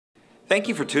Thank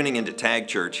you for tuning into Tag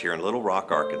Church here in Little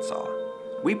Rock, Arkansas.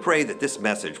 We pray that this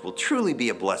message will truly be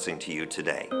a blessing to you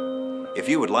today. If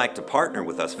you would like to partner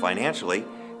with us financially,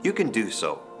 you can do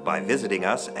so by visiting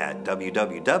us at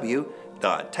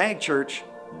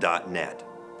www.tagchurch.net.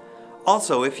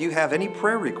 Also, if you have any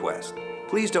prayer requests,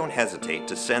 please don't hesitate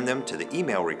to send them to the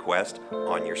email request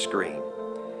on your screen.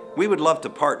 We would love to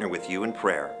partner with you in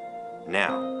prayer.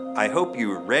 Now, I hope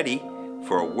you're ready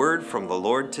for a word from the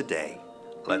Lord today.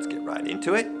 Let's get right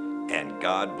into it, and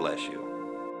God bless you.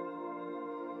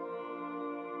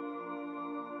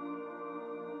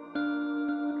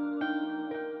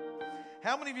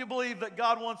 How many of you believe that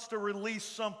God wants to release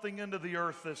something into the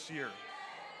earth this year?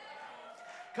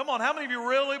 Come on, how many of you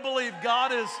really believe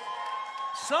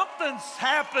something's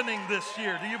happening this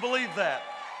year? Do you believe that?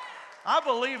 I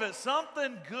believe it.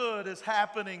 Something good is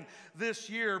happening this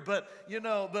year. But, you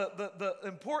know, the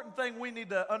important thing we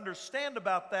need to understand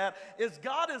about that is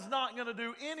God is not going to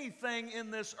do anything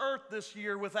in this earth this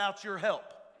year without your help.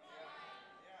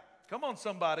 Come on,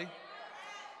 somebody.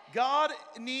 God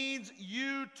needs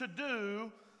you to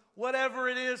do whatever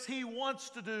it is He wants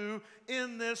to do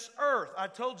in this earth. I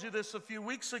told you this a few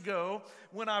weeks ago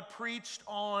when I preached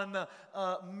on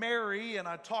Mary, and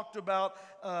I talked about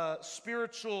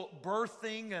spiritual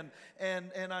birthing,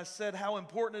 and I said how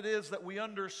important it is that we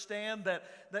understand that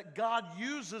God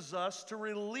uses us to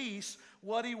release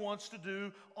what He wants to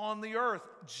do on the earth.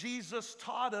 Jesus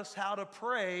taught us how to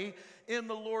pray in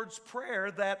the Lord's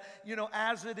Prayer that, you know,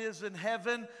 as it is in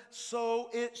heaven, so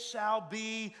it shall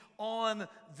be on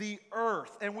the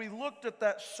earth. And we looked at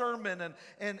that sermon,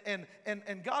 and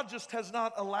God just has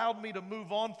not allowed me to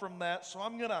move on from that. So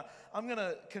I'm gonna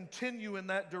continue in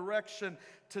that direction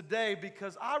today,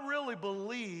 because I really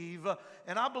believe,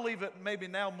 and I believe it maybe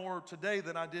now more today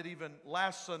than I did even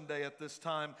last Sunday at this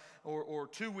time, or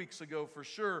 2 weeks ago for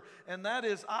sure, and that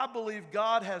is, I believe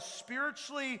God has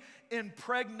spiritually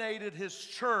impregnated His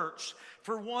church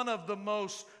for one of the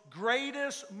most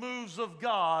greatest moves of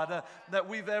God that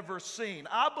we've ever seen.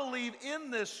 I believe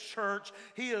in this church,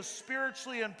 He has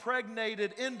spiritually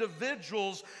impregnated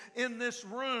individuals in this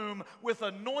room with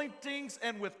anointings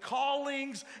and with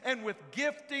callings and with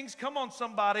giftings. Come on,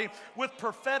 somebody, with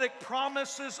prophetic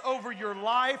promises over your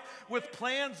life, with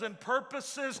plans and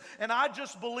purposes. And I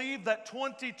just believe that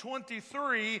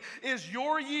 2023 is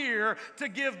your year to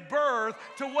give birth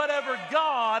to whatever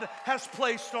God has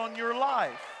placed on your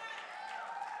life.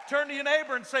 Turn to your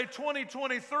neighbor and say,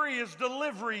 2023 is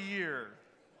delivery year.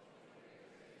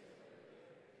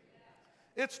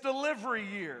 It's delivery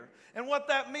year. And what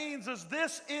that means is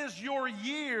this is your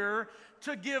year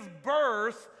to give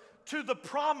birth to the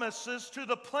promises, to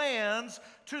the plans,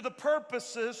 to the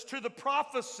purposes, to the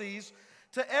prophecies,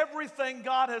 to everything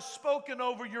God has spoken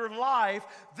over your life.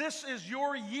 This is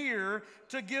your year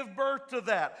to give birth to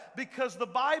that, because the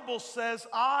Bible says,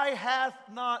 eye hath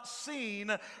not seen,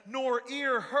 nor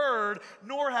ear heard,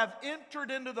 nor have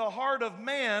entered into the heart of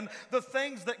man the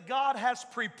things that God has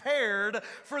prepared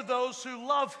for those who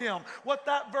love Him. What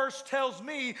that verse tells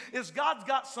me is God's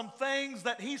got some things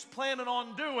that He's planning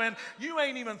on doing. You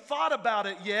ain't even thought about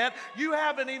it yet.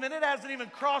 It hasn't even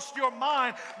crossed your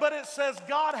mind, but it says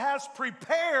God has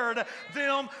prepared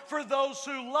them for those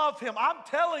who love Him. I'm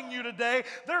telling you today,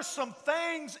 there's some things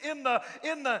in the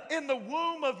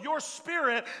womb of your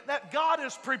spirit that God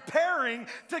is preparing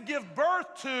to give birth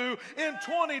to in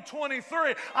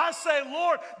 2023. I say,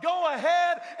 Lord, go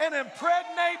ahead and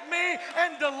impregnate me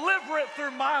and deliver it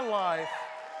through my life.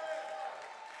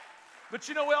 But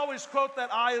you know, we always quote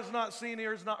that eye is not seen,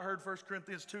 ear is not heard, 1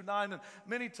 Corinthians 2:9, and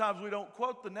many times we don't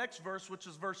quote the next verse, which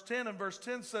is verse 10, and verse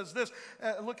 10 says this.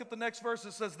 Look at the next verse.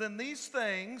 It says, then these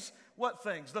things, what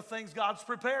things? The things God's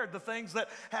prepared, the things that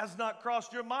has not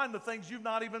crossed your mind, the things you've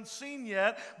not even seen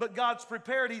yet, but God's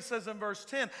prepared. He says in verse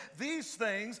 10, these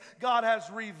things God has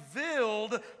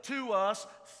revealed to us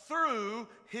through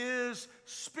His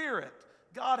Spirit.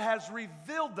 God has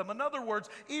revealed them. In other words,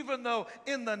 even though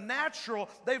in the natural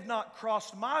they've not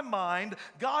crossed my mind,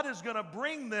 God is going to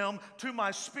bring them to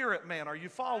my spirit man. Are you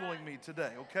following me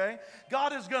today, okay?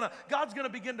 God's going to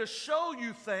begin to show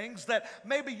you things that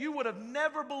maybe you would have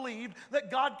never believed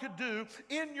that God could do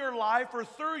in your life or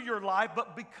through your life,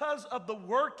 but because of the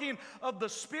working of the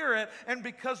Spirit, and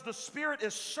because the Spirit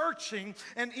is searching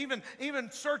and even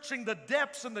searching the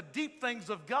depths and the deep things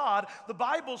of God, the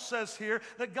Bible says here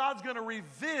that God's going to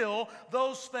reveal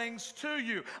those things to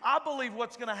you. I believe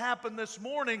what's going to happen this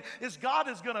morning is God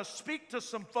is going to speak to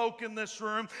some folk in this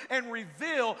room and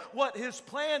reveal what His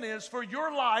plan is for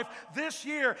your life this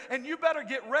year. And you better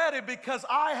get ready, because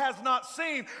eye has not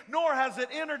seen, nor has it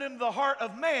entered into the heart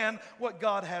of man what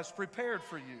God has prepared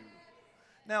for you.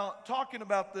 Now, talking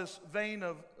about this vein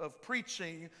of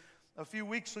preaching, a few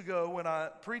weeks ago when I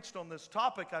preached on this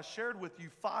topic, I shared with you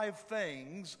 5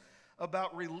 things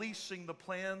about releasing the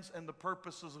plans and the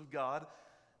purposes of God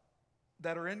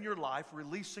that are in your life,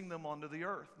 releasing them onto the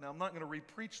earth. Now, I'm not going to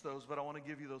re-preach those, but I want to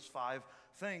give you those 5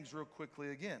 things real quickly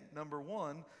again. Number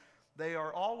 1, they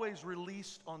are always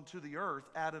released onto the earth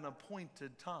at an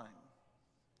appointed time.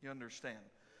 You understand?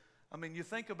 I mean, you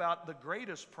think about the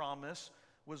greatest promise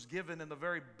was given in the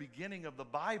very beginning of the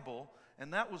Bible,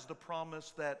 and that was the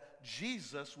promise that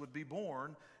Jesus would be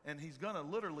born, and he's going to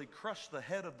literally crush the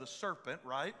head of the serpent,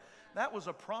 right? That was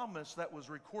a promise that was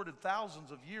recorded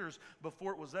thousands of years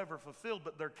before it was ever fulfilled,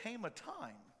 but there came a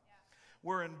time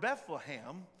where in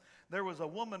Bethlehem, there was a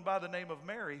woman by the name of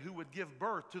Mary who would give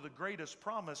birth to the greatest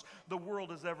promise the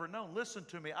world has ever known. Listen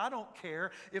to me. I don't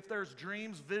care if there's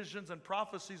dreams, visions, and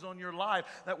prophecies on your life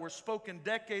that were spoken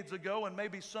decades ago and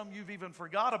maybe some you've even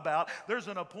forgot about. There's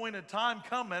an appointed time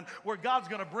coming where God's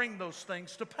going to bring those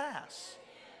things to pass.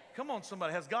 Come on,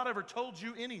 somebody. Has God ever told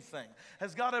you anything?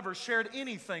 Has God ever shared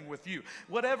anything with you?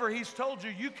 Whatever he's told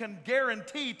you, you can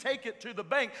guarantee, take it to the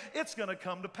bank, it's going to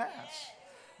come to pass.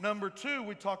 Number 2,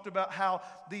 we talked about how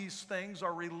these things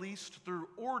are released through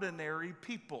ordinary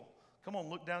people. Come on,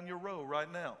 look down your row right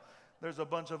now. There's a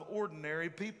bunch of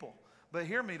ordinary people. But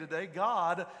hear me today,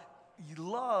 God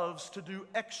loves to do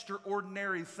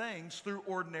extraordinary things through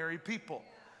ordinary people.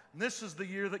 And this is the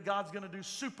year that God's going to do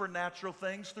supernatural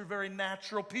things through very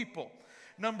natural people.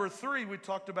 Number 3, we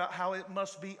talked about how it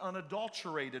must be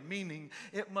unadulterated, meaning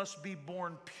it must be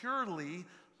born purely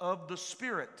of the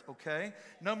Spirit, okay?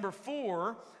 Number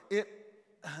 4,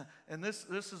 and this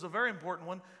is a very important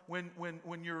one,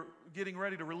 when you're getting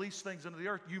ready to release things into the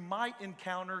earth, you might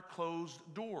encounter closed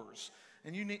doors.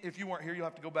 And if you weren't here, you'll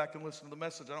have to go back and listen to the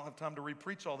message. I don't have time to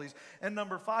re-preach all these. And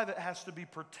number 5, it has to be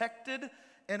protected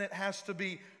and it has to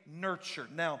be nurtured.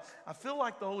 Now, I feel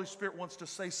like the Holy Spirit wants to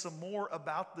say some more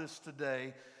about this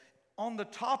today on the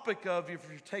topic of, if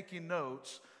you're taking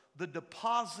notes, the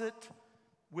deposit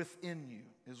within you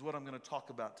is what I'm going to talk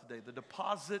about today. The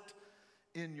deposit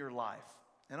in your life.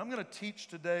 And I'm going to teach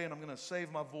today, and I'm going to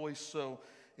save my voice, so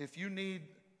if you need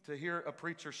to hear a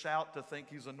preacher shout to think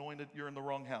he's anointed, you're in the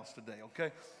wrong house today,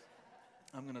 okay?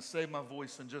 I'm going to save my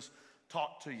voice and just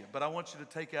talk to you. But I want you to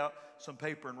take out some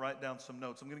paper and write down some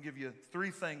notes. I'm going to give you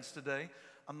 3 things today.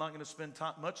 I'm not going to spend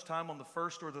much time on the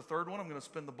first or the third one. I'm going to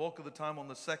spend the bulk of the time on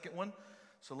the second one.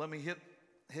 So let me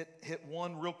hit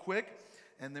one real quick,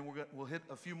 and then we'll hit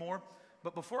a few more.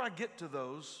 But before I get to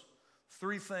those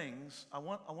 3 things, I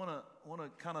want to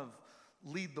kind of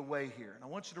lead the way here. And I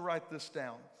want you to write this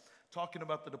down, talking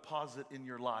about the deposit in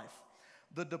your life.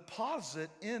 The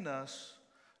deposit in us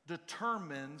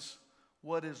determines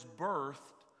what is birthed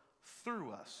through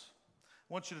us.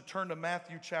 I want you to turn to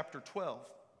Matthew chapter 12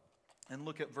 and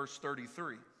look at verse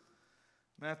 33.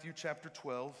 Matthew chapter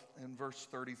 12 and verse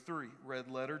 33.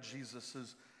 Red letter, Jesus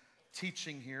is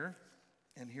teaching here,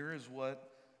 and here is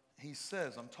what he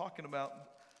says. I'm talking about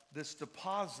this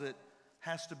deposit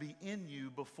has to be in you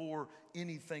before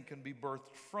anything can be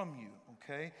birthed from you,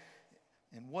 okay?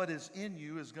 And what is in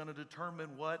you is going to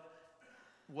determine what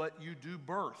you do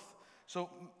birth. So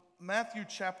Matthew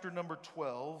chapter number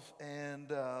 12, and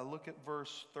look at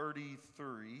verse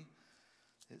 33.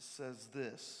 It says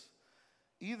this: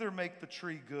 either make the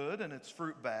tree good and its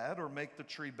fruit bad, or make the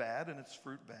tree bad and its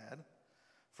fruit bad.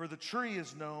 For the tree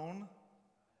is known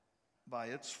by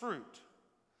its fruit.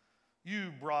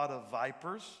 You brood of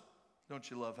vipers. Don't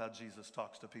you love how Jesus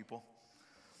talks to people?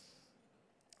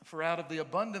 For out of the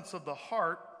abundance of the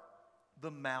heart,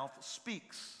 the mouth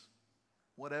speaks.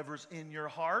 Whatever's in your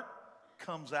heart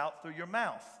comes out through your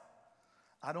mouth.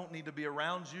 I don't need to be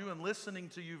around you and listening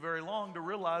to you very long to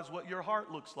realize what your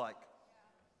heart looks like.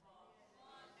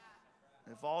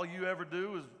 If all you ever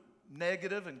do is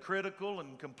negative and critical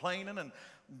and complaining and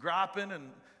griping,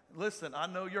 and listen, I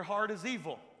know your heart is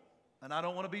evil, and I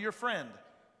don't want to be your friend.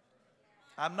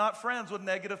 I'm not friends with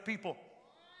negative people.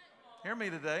 Hear me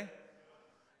today.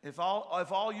 If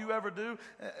all you ever do,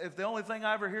 if the only thing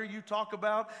I ever hear you talk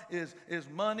about is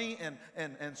money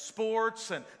and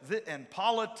sports and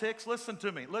politics, listen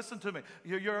to me.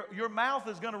 Your mouth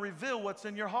is going to reveal what's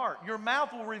in your heart. Your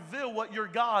mouth will reveal what your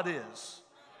God is.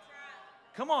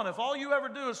 Come on, if all you ever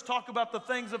do is talk about the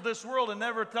things of this world and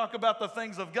never talk about the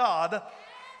things of God.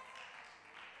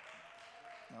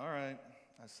 All right,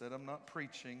 I said I'm not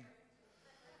preaching.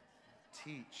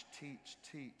 Teach.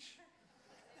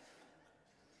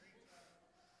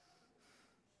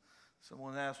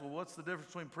 Someone asked, well, what's the difference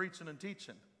between preaching and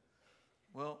teaching?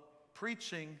 Well,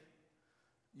 preaching,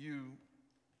 you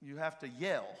have to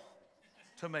yell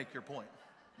to make your point,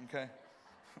 okay?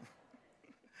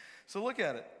 So look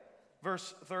at it.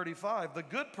 Verse 35, the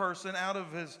good person out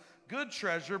of his good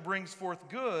treasure brings forth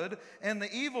good, and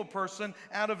the evil person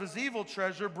out of his evil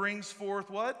treasure brings forth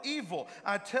what? Evil.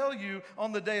 I tell you,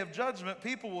 on the day of judgment,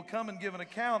 people will come and give an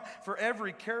account for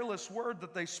every careless word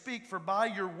that they speak, for by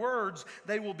your words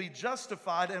they will be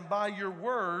justified, and by your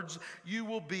words you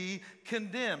will be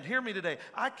condemned. Hear me today.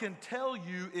 I can tell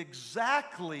you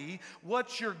exactly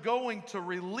what you're going to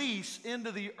release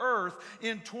into the earth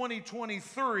in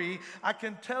 2023. I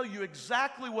can tell you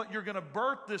exactly what you're going to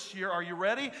birth this year. Are you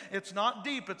ready? It's not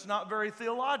deep. It's not very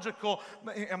theological.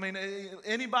 I mean,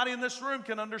 anybody in this room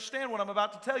can understand what I'm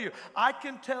about to tell you. I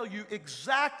can tell you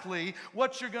exactly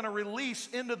what you're going to release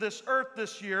into this earth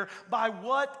this year by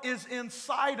what is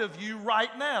inside of you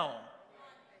right now.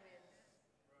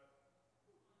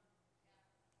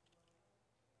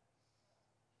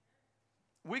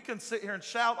 We can sit here and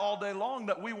shout all day long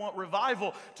that we want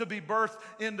revival to be birthed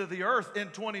into the earth in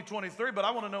 2023, but I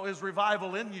want to know, is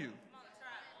revival in you?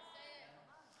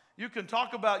 You can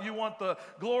talk about you want the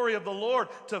glory of the Lord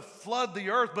to flood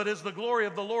the earth, but is the glory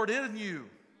of the Lord in you?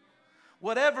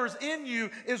 Whatever's in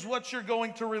you is what you're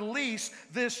going to release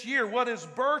this year. What is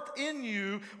birthed in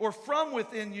you or from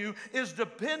within you is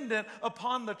dependent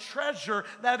upon the treasure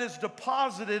that is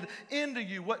deposited into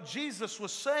you. What Jesus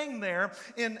was saying there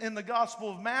in the Gospel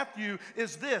of Matthew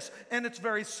is this, and it's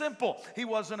very simple. He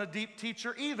wasn't a deep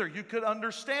teacher either. You could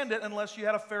understand it unless you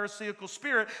had a Pharisaical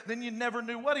spirit. Then you never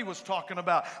knew what he was talking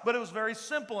about. But it was very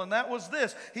simple, and that was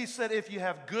this. He said, if you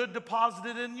have good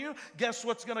deposited in you, guess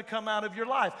what's going to come out of your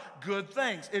life? Good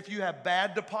things. If you have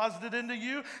bad deposited into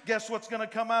you, guess what's going to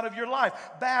come out of your life?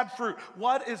 Bad fruit.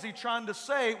 What is he trying to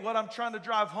say? What I'm trying to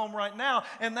drive home right now,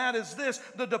 and that is this: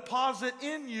 the deposit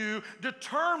in you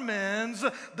determines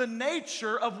the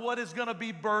nature of what is going to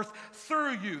be birthed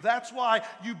through you. That's why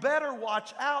you better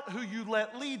watch out who you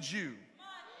let lead you.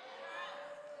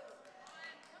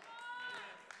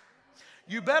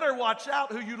 You better watch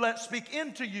out who you let speak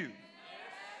into you.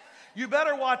 You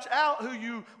better watch out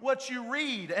what you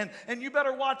read, and you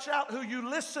better watch out who you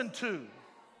listen to.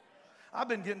 I've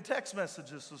been getting text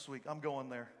messages this week. I'm going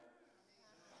there.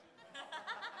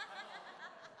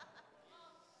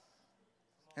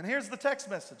 And here's the text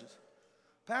messages.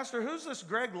 Pastor, who's this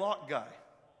Greg Locke guy?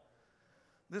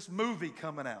 This movie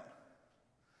coming out.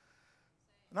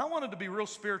 And I wanted to be real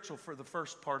spiritual for the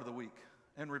first part of the week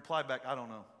and reply back, I don't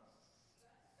know.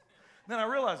 Then I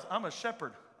realized I'm a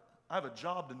shepherd. I have a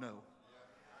job to know.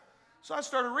 So I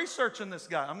started researching this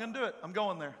guy. I'm going to do it. I'm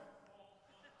going there.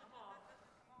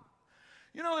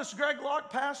 You know, this Greg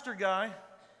Locke pastor guy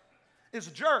is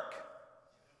a jerk.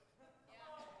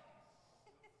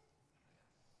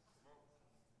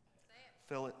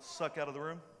 Feel it suck out of the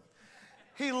room.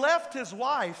 He left his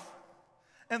wife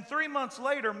and 3 months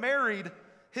later married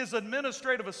his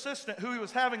administrative assistant who he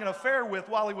was having an affair with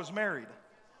while he was married.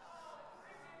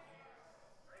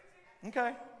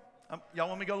 Okay. Y'all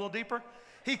want me to go a little deeper?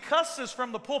 He cusses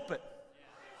from the pulpit.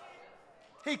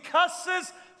 He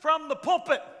cusses from the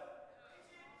pulpit.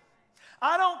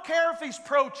 I don't care if he's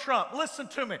pro-Trump. Listen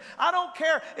to me. I don't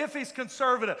care if he's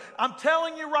conservative. I'm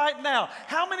telling you right now,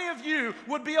 how many of you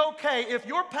would be okay if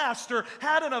your pastor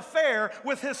had an affair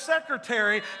with his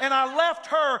secretary and I left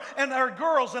her and her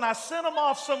girls and I sent them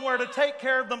off somewhere to take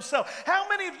care of themselves? How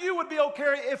many of you would be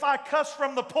okay if I cussed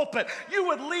from the pulpit? You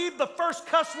would leave the first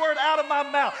cuss word out of my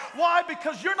mouth. Why?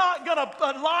 Because you're not going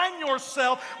to align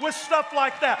yourself with stuff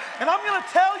like that. And I'm going to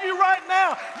tell you right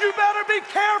now, you better be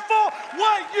careful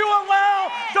what you allow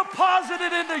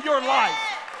deposited into your life.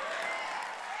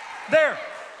 There.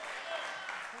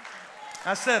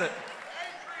 I said it.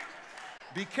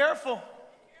 Be careful.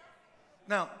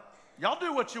 Now, y'all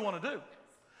do what you want to do,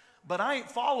 but I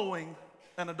ain't following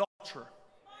an adulterer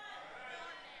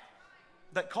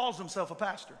that calls himself a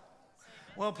pastor.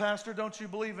 Well, pastor, don't you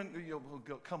believe in...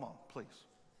 Come on, please.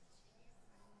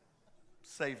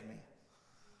 Save me.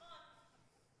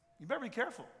 You better be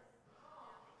careful.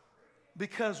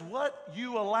 Because what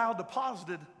you allow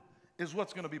deposited is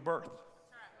what's going to be birthed.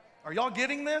 Are y'all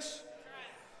getting this?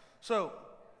 So,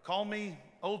 call me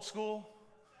old school,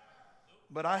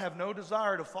 but I have no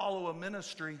desire to follow a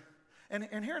ministry.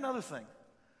 And here another thing.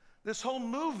 This whole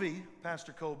movie,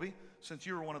 Pastor Colby, since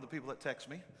you were one of the people that text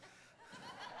me,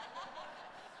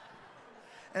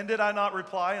 and did I not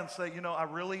reply and say, you know, I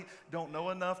really don't know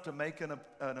enough to make an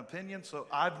opinion, so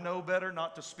I know better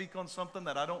not to speak on something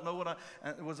that I don't know what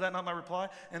was that not my reply?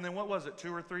 And then what was it,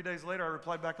 2 or 3 days later, I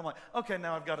replied back, I'm like, okay,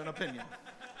 now I've got an opinion.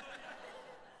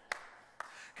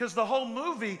 Because the whole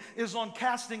movie is on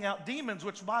casting out demons,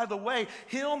 which, by the way,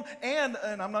 him and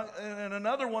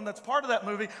another one that's part of that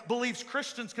movie believes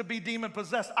Christians could be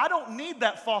demon-possessed. I don't need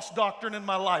that false doctrine in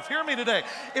my life. Hear me today.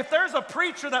 If there's a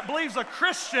preacher that believes a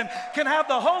Christian can have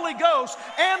the Holy Ghost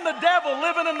and the devil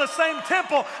living in the same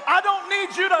temple, I don't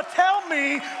need you to tell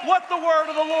me what the word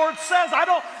of the Lord says.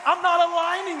 I'm not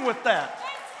aligning with that.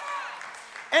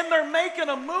 And they're making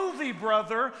a movie,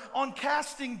 brother, on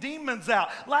casting demons out.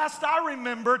 Last I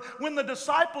remembered, when the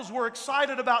disciples were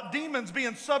excited about demons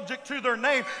being subject to their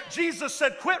name, Jesus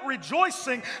said, quit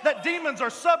rejoicing that demons are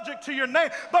subject to your name,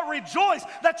 but rejoice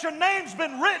that your name's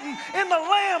been written in the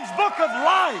Lamb's book of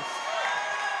life.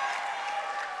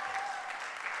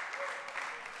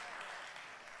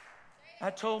 I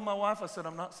told my wife, I said,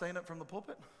 I'm not saying it from the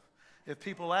pulpit. If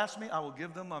people ask me, I will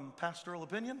give them my pastoral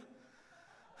opinion.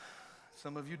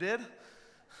 Some of you did.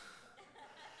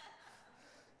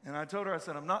 And I told her, I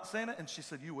said, I'm not saying it. And she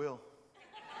said, you will.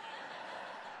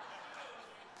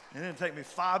 It didn't take me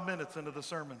 5 minutes into the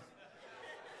sermon.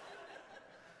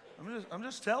 I'm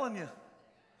just telling you,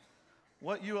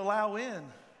 what you allow in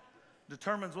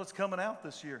determines what's coming out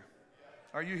this year.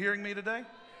 Are you hearing me today?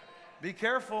 Be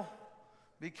careful.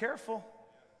 Be careful.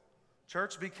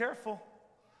 Church, be careful.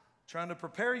 Trying to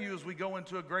prepare you as we go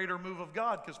into a greater move of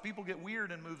God, because people get weird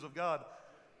in moves of God.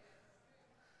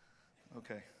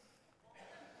 Okay.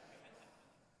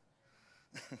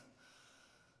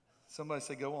 Somebody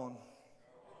say, go on.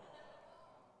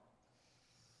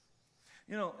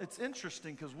 You know, it's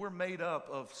interesting because we're made up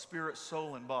of spirit,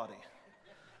 soul, and body.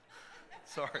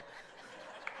 Sorry.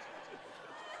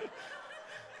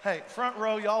 Hey, front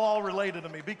row, y'all all related to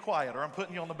me. Be quiet or I'm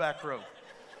putting you on the back row.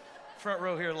 Front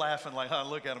row here laughing like, huh,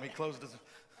 look at him. He closed his...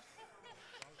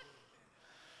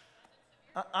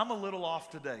 I'm a little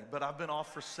off today, but I've been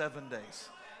off for 7 days.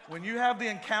 When you have the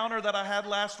encounter that I had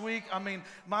last week, I mean,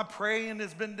 my praying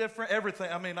has been different,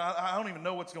 everything. I mean, I don't even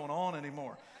know what's going on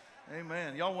anymore.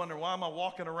 Amen. Y'all wonder, why am I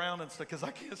walking around and stuff? Because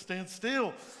I can't stand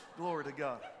still. Glory to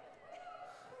God.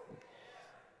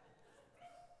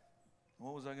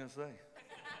 What was I going to say?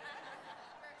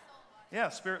 Yeah,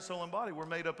 spirit, soul, and body. We're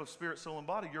made up of spirit, soul, and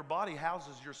body. Your body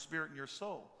houses your spirit and your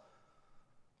soul.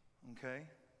 Okay?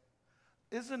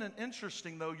 Isn't it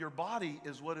interesting, though, your body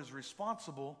is what is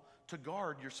responsible to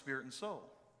guard your spirit and soul?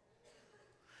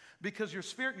 Because your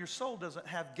spirit and your soul doesn't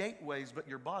have gateways, but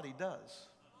your body does.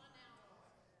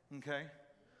 Okay?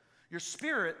 Your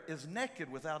spirit is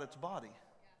naked without its body.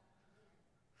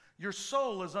 Your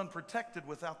soul is unprotected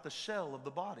without the shell of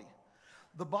the body.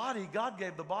 The body, God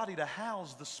gave the body to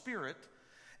house the spirit,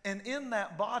 and in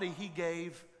that body He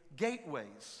gave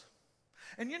gateways.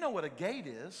 And you know what a gate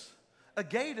is? A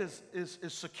gate is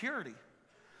security.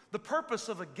 The purpose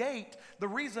of a gate, the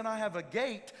reason I have a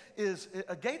gate is,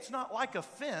 a gate's not like a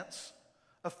fence.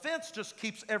 A fence just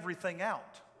keeps everything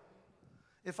out.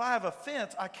 If I have a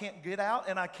fence, I can't get out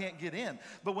and I can't get in.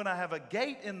 But when I have a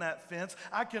gate in that fence,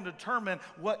 I can determine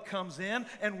what comes in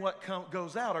and what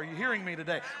goes out. Are you hearing me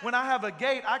today? When I have a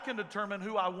gate, I can determine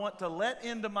who I want to let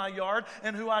into my yard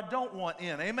and who I don't want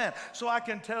in. Amen. So I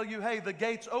can tell you, hey, the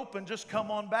gate's open, just come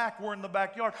on back, we're in the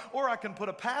backyard. Or I can put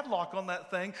a padlock on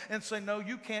that thing and say, no,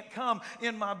 you can't come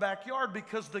in my backyard,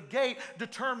 because the gate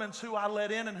determines who I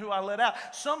let in and who I let out.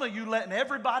 Some of you letting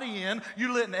everybody in,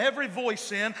 you're letting every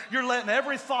voice in, you're letting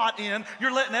every thought in,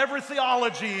 you're letting every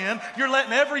theology in, you're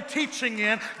letting every teaching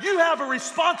in. You have a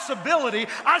responsibility.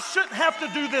 I shouldn't have to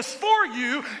do this for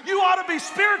you. You ought to be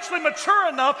spiritually mature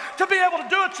enough to be able to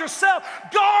do it yourself.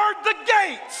 Guard the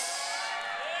gates.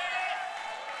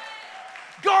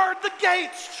 Guard the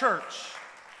gates, church.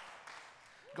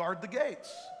 Guard the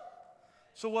gates.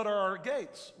 So what are our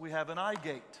gates? We have an eye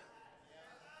gate.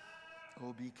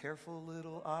 Oh, be careful,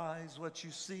 little eyes, what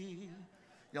you see.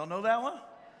 Y'all know that one?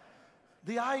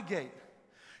 The eye gate.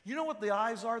 You know what the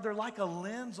eyes are? They're like a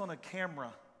lens on a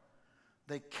camera.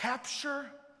 They capture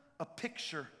a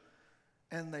picture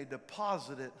and they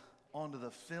deposit it onto the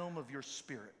film of your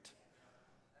spirit.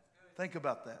 Think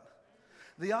about that.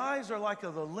 The eyes are like the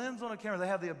lens on a camera. They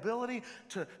have the ability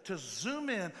to zoom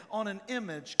in on an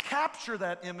image, capture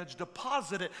that image,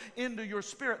 deposit it into your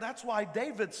spirit. That's why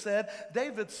David said,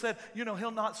 you know, he'll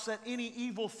not set any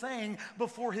evil thing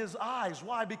before his eyes.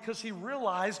 Why? Because he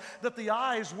realized that the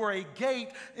eyes were a gate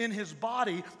in his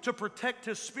body to protect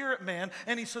his spirit man.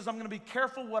 And he says, I'm going to be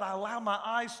careful what I allow my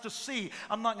eyes to see.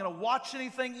 I'm not going to watch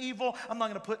anything evil. I'm not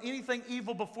going to put anything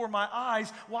evil before my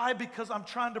eyes. Why? Because I'm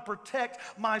trying to protect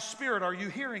my spirit. Are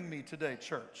you hearing me today,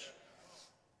 church?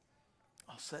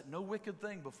 I'll set no wicked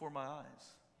thing before my eyes.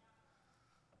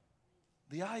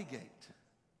 The eye gate.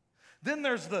 Then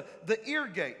there's the ear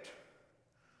gate.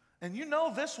 And you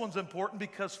know this one's important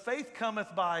because faith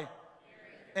cometh by,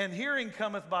 and hearing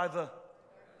cometh by the,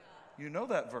 you know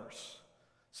that verse.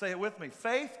 Say it with me.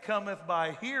 Faith cometh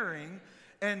by hearing,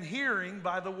 and hearing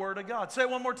by the word of God. Say it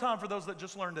one more time for those that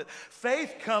just learned it.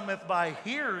 Faith cometh by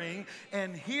hearing,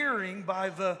 and hearing by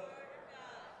the.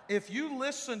 If you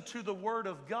listen to the word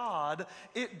of God,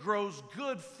 it grows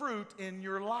good fruit in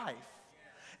your life.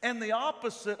 And the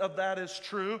opposite of that is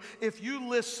true. If you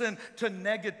listen to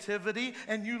negativity,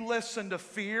 and you listen to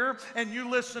fear, and you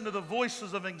listen to the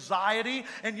voices of anxiety,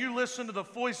 and you listen to the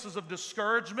voices of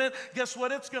discouragement, guess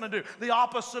what it's going to do? The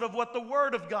opposite of what the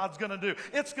Word of God's going to do.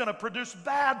 It's going to produce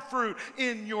bad fruit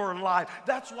in your life.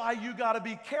 That's why you got to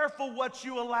be careful what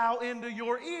you allow into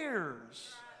your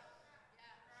ears.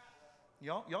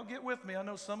 Y'all get with me. I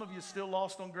know some of you still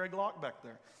lost on Greg Locke back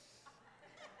there.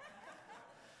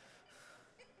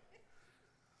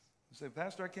 You say,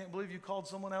 Pastor, I can't believe you called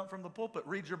someone out from the pulpit.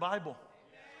 Read your Bible.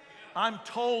 I'm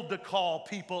told to call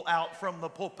people out from the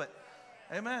pulpit.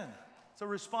 Amen. It's a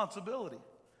responsibility.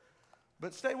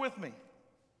 But stay with me.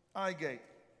 Eye gate,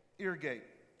 ear gate,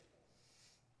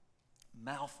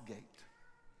 mouth gate.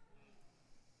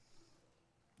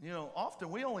 You know,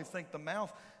 often we only think the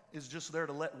mouth is just there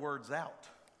to let words out.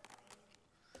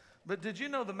 But did you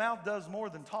know the mouth does more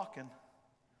than talking?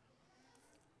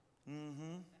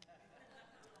 You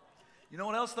know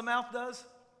what else the mouth does?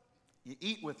 You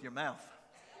eat with your mouth.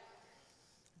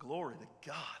 Glory to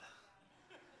God.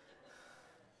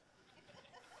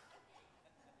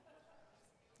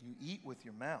 You eat with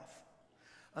your mouth.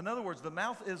 In other words, the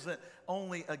mouth isn't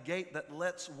only a gate that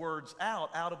lets words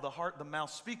out of the heart the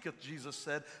mouth speaketh, Jesus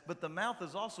said, but the mouth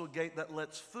is also a gate that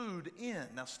lets food in.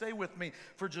 Now stay with me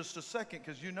for just a second,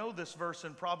 because you know this verse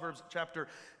in Proverbs chapter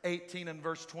 18 and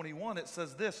verse 21. It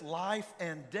says this, life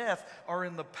and death are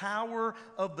in the power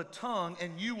of the tongue,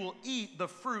 and you will eat the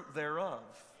fruit thereof.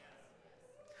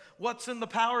 What's in the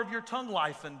power of your tongue?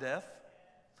 Life and death.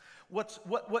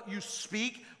 What you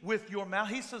speak with your mouth.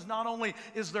 He says not only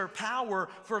is there power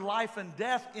for life and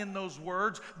death in those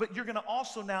words, but you're going to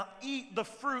also now eat the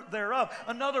fruit thereof.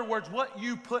 In other words, what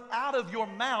you put out of your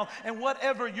mouth and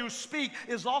whatever you speak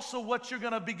is also what you're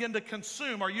going to begin to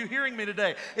consume. Are you hearing me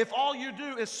today? If all you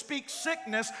do is speak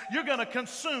sickness, you're going to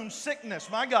consume sickness.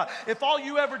 My God, if all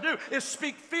you ever do is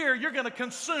speak fear, you're going to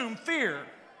consume fear.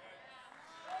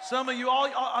 Some of you,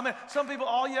 some people,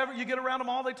 you get around them,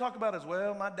 all they talk about is,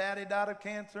 well, my daddy died of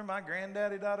cancer, my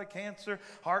granddaddy died of cancer,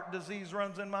 heart disease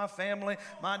runs in my family,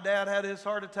 my dad had his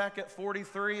heart attack at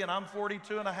 43, and I'm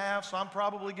 42 and a half, so I'm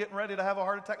probably getting ready to have a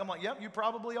heart attack. I'm like, yep, you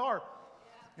probably are.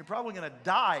 You're probably going to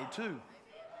die, too,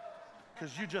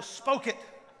 because you just spoke it.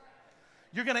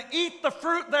 You're going to eat the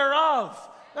fruit thereof.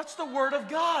 That's the word of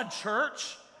God,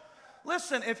 church.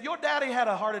 Listen, if your daddy had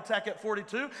a heart attack at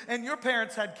 42 and your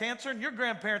parents had cancer and your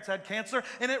grandparents had cancer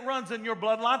and it runs in your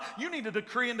bloodline, you need to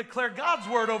decree and declare God's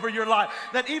word over your life.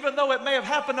 That even though it may have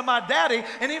happened to my daddy,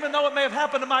 and even though it may have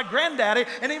happened to my granddaddy,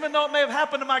 and even though it may have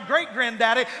happened to my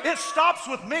great-granddaddy, it stops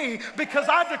with me, because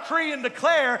I decree and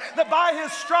declare that by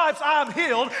his stripes I am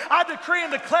healed. I decree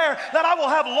and declare that I will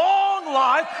have long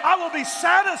life. I will be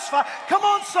satisfied. Come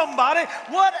on, somebody.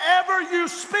 Whatever you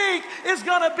speak is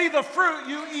going to be the fruit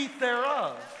you eat thereof.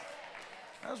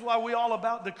 That's why we all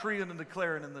about decreeing and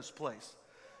declaring in this place.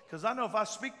 Because I know if I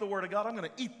speak the word of God, I'm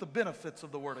going to eat the benefits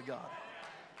of the word of God.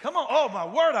 Come on. Oh, my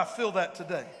word, I feel that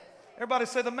today. Everybody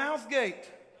say the mouth gate.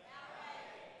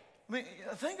 I mean,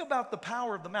 think about the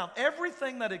power of the mouth.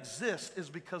 Everything that exists is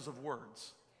because of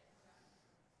words.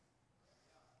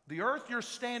 The earth you're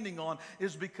standing on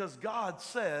is because God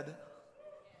said.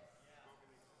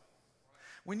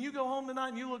 When you go home tonight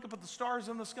and you look up at the stars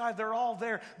in the sky, they're all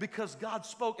there because God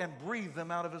spoke and breathed them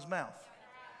out of his mouth.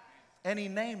 And he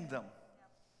named them.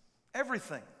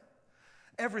 Everything.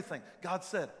 Everything. God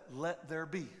said, let there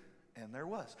be. And there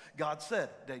was. God said,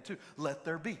 day 2, let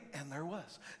there be. And there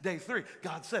was. Day 3,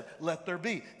 God said, let there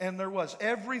be. And there was.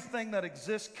 Everything that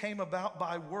exists came about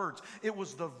by words. It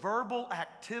was the verbal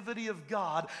activity of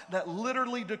God that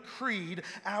literally decreed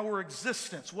our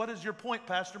existence. What is your point,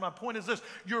 Pastor? My point is this.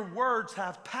 Your words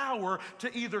have power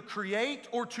to either create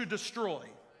or to destroy.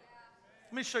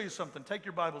 Let me show you something. Take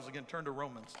your Bibles again. Turn to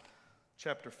Romans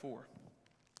chapter 4.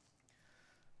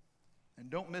 And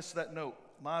don't miss that note.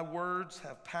 My words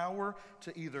have power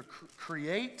to either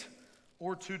create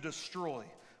or to destroy.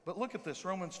 But look at this,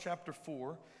 Romans chapter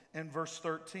 4 and verse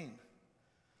 13.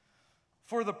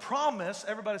 For the promise,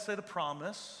 everybody say the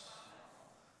promise,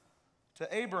 to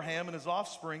Abraham and his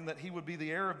offspring that he would be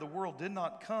the heir of the world did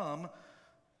not come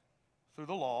through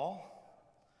the law,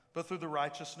 but through the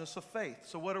righteousness of faith.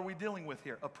 So what are we dealing with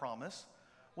here? A promise.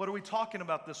 What are we talking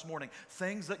about this morning?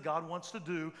 Things that God wants to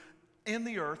do in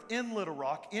the earth, in Little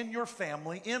Rock, in your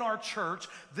family, in our church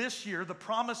this year. The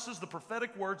promises, the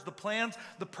prophetic words, the plans,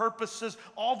 the purposes,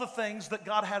 all the things that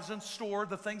God has in store,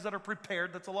 the things that are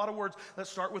prepared. That's a lot of words that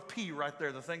start with P right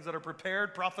there. The things that are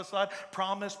prepared, prophesied,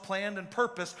 promised, planned, and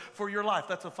purposed for your life.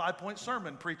 That's a 5-point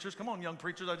sermon, preachers. Come on, young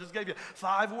preachers. I just gave you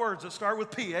 5 words that start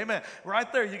with P. Amen.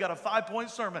 Right there, you got a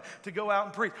 5-point sermon to go out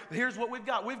and preach. Here's what we've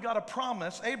got. We've got a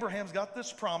promise. Abraham's got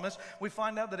this promise. We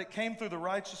find out that it came through the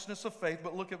righteousness of faith.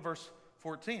 But look at verse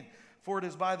 14. For it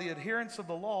is by the adherents of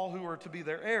the law who are to be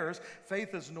their heirs.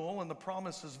 Faith is null and the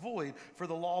promise is void. For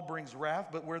the law brings wrath,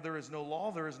 but where there is no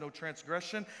law, there is no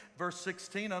transgression. Verse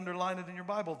 16, underline it in your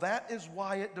Bible. That is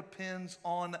why it depends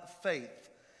on faith,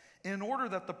 in order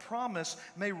that the promise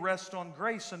may rest on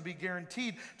grace and be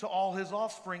guaranteed to all his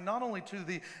offspring, not only to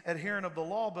the adherent of the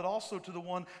law, but also to the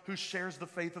one who shares the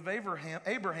faith of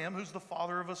Abraham, who's the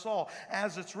father of us all.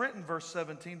 As it's written, verse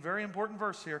 17, very important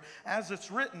verse here. As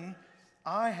it's written,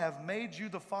 I have made you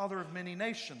the father of many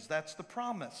nations. That's the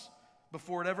promise.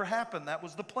 Before it ever happened, that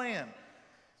was the plan.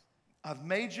 I've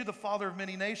made you the father of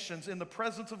many nations in the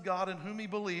presence of God in whom he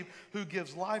believed, who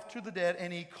gives life to the dead,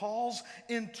 and he calls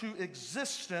into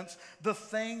existence the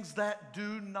things that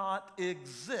do not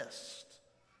exist.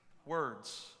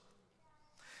 Words.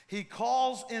 He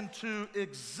calls into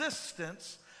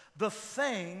existence the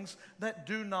things that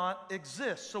do not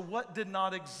exist. So what did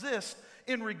not exist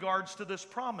in regards to this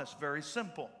promise? Very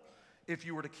simple. If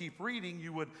you were to keep reading,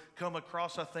 you would come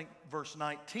across, I think, verse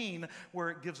 19, where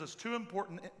it gives us 2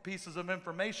 important pieces of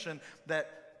information that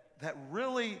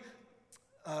really,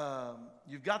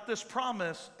 you've got this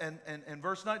promise, and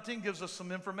verse 19 gives us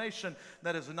some information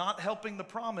that is not helping the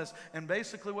promise. And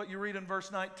basically what you read in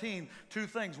verse 19, 2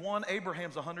 things. One,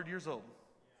 Abraham's 100 years old.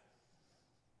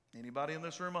 Anybody in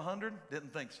this room 100?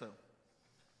 Didn't think so.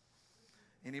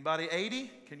 Anybody 80?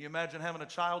 Can you imagine having a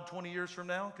child 20 years from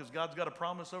now because God's got a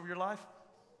promise over your life?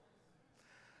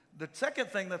 The second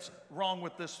thing that's wrong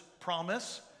with this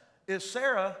promise is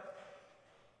Sarah's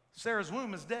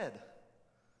womb is dead.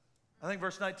 I think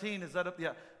verse 19, is that up?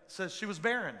 Yeah, says she was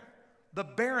barren. The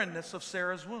barrenness of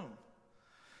Sarah's womb.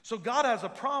 So God has a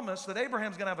promise that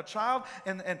Abraham's going to have a child,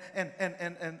 and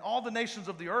all the nations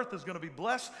of the earth is going to be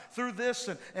blessed through this,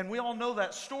 and we all know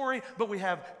that story, but we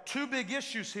have 2 big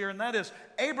issues here, and that is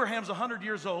Abraham's 100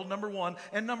 years old, number 1,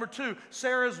 and number 2,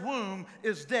 Sarah's womb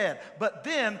is dead. But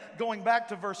then, going back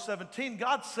to verse 17,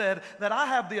 God said that I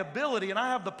have the ability and I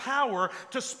have the power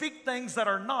to speak things that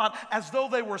are not as though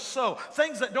they were so.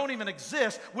 Things that don't even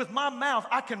exist, with my mouth,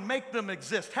 I can make them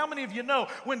exist. How many of you know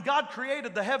when God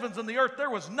created the heavens and the earth, there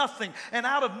was nothing, and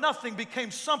out of nothing became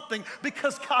something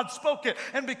because God spoke it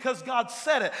and because God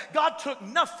said it. God took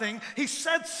nothing, he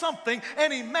said something,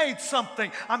 and he made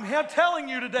something. I'm telling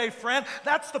you today, friend,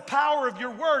 that's the power of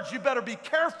your words. You better be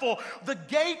careful. The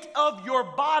gate of your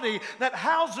body that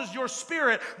houses your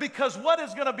spirit, because what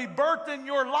is going to be birthed in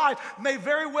your life may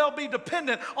very well be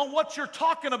dependent on what you're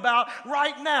talking about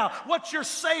right now, what you're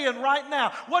saying right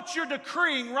now, what you're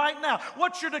decreeing right now,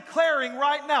 what you're declaring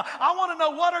right now. I want to know,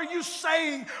 what are you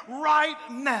saying right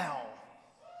now?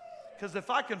 Because if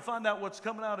I can find out what's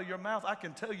coming out of your mouth, I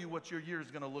can tell you what your year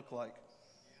is going to look like.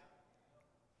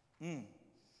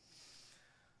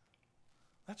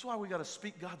 That's why we got to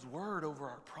speak God's word over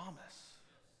our promise.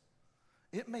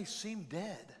 It may seem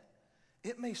dead.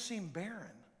 It may seem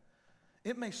barren.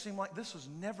 It may seem like this is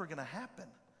never going to happen.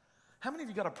 How many of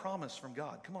you got a promise from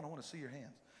God? Come on, I want to see your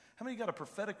hands. How many of you got a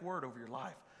prophetic word over your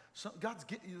life?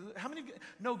 How many of you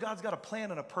know God's got a plan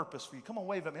and a purpose for you? Come on,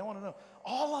 wave at me. I want to know.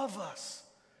 All of us.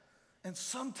 And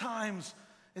sometimes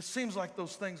it seems like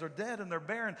those things are dead and they're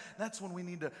barren. That's when we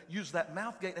need to use that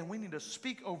mouth gate, and we need to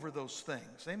speak over those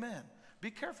things. Amen. Be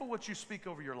careful what you speak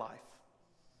over your life.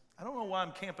 I don't know why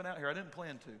I'm camping out here. I didn't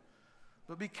plan to.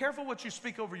 But be careful what you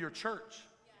speak over your church.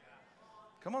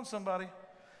 Come on, somebody.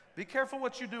 Be careful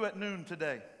what you do at noon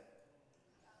today.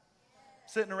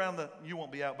 Sitting around you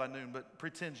won't be out by noon, but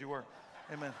pretend you were.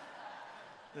 Amen.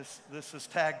 This is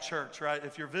tag church, right?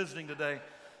 If you're visiting today,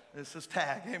 this is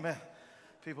tag. Amen.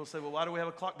 People say, well, why do we have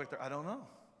a clock back there? I don't know.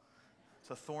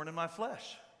 It's a thorn in my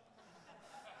flesh.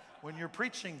 When you're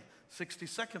preaching, 60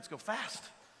 seconds go fast.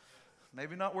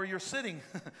 Maybe not where you're sitting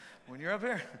when you're up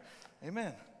here.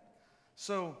 Amen.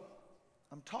 So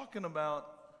I'm talking about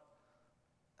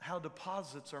how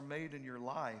deposits are made in your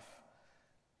life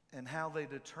and how they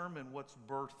determine what's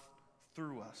birthed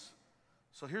through us.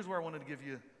 So here's where I wanted to give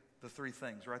you the 3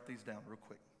 things. Write these down real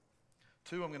quick.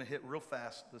 2 I'm going to hit real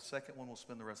fast. The second one we'll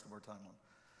spend the rest of our time on.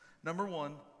 Number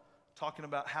 1, talking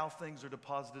about how things are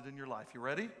deposited in your life. You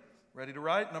ready? Ready to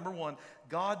write? Number one,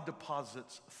 God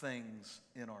deposits things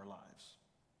in our lives.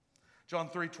 John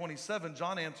 3:27,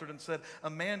 John answered and said, a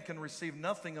man can receive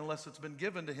nothing unless it's been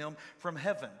given to him from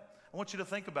heaven. I want you to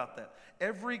think about that.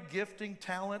 Every gifting,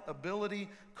 talent, ability,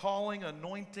 calling,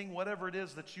 anointing, whatever it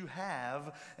is that you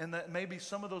have, and that maybe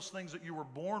some of those things that you were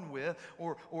born with,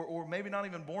 or maybe not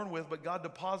even born with, but God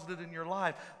deposited in your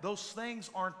life, those things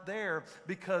aren't there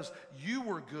because you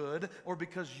were good, or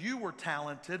because you were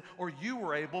talented, or you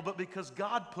were able, but because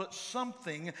God put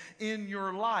something in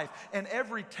your life. And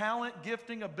every talent,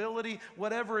 gifting, ability,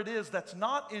 whatever it is that's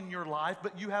not in your life,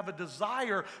 but you have a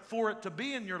desire for it to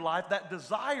be in your life, that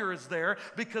desire is there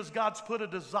because God's put a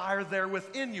desire there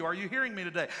within you. Are you hearing me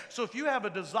today? So if you have a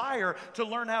desire to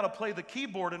learn how to play the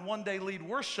keyboard and one day lead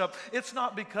worship, it's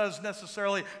not because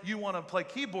necessarily you want to play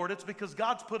keyboard. It's because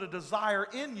God's put a desire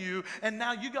in you, and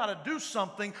now you got to do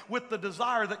something with the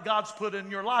desire that God's put in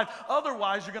your life.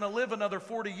 Otherwise, you're going to live another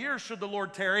 40 years should the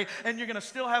Lord tarry, and you're going to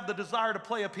still have the desire to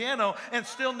play a piano and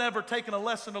still never taken a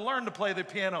lesson to learn to play the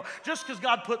piano. Just because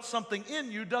God put something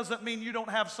in you doesn't mean you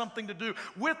don't have something to do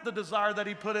with the desire that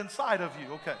He put inside of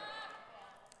you. Okay.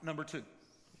 Number two.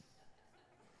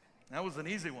 That was an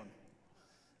easy one.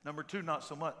 Number two, not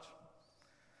so much.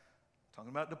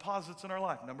 Talking about deposits in our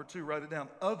life. Number two, write it down.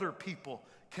 Other people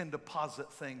can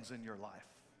deposit things in your life.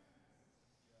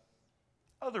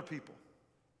 Other people.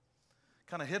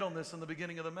 Kind of hit on this in the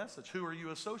beginning of the message. Who are you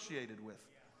associated with?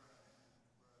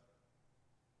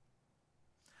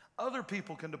 Other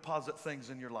people can deposit things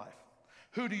in your life.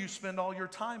 Who do you spend all your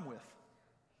time with?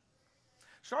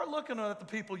 Start looking at the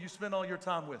people you spend all your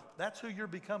time with. That's who you're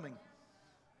becoming.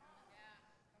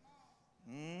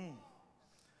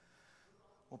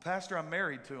 Well, Pastor, I'm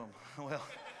married to him. Well,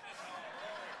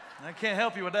 I can't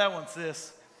help you with that one,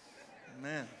 sis.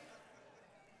 Man.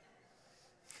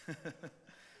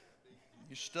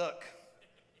 You're stuck.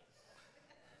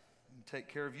 You take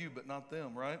care of you, but not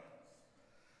them, right?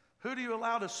 Who do you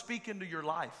allow to speak into your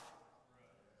life?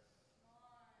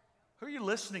 Who are you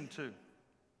listening to?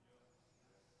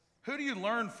 Who do you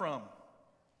learn from?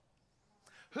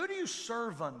 Who do you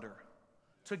serve under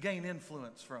to gain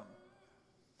influence from?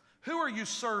 Who are you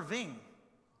serving?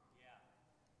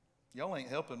 Y'all ain't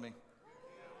helping me.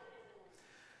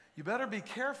 You better be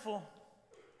careful.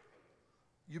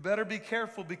 You better be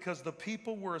careful, because the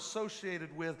people we're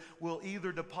associated with will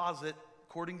either deposit,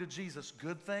 according to Jesus,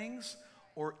 good things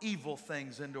or evil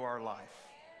things into our life.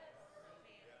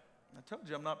 I told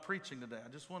you I'm not preaching today. I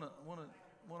just want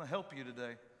to help you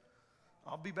today.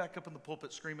 I'll be back up in the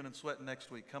pulpit screaming and sweating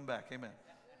next week. Come back. Amen.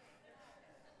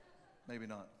 Maybe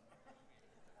not.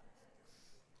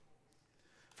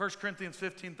 1 Corinthians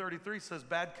 15:33 says,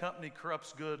 bad company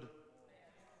corrupts good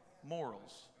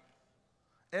morals.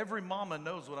 Every mama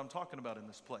knows what I'm talking about in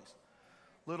this place.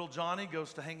 Little Johnny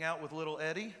goes to hang out with little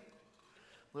Eddie.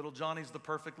 Little Johnny's the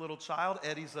perfect little child.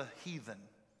 Eddie's a heathen.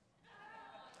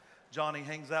 Johnny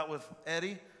hangs out with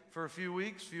Eddie for a few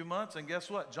weeks, few months, and guess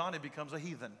what? Johnny becomes a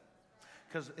heathen.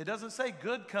 Because it doesn't say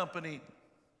good company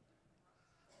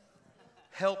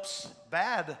helps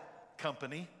bad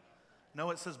company.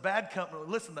 No, it says bad company.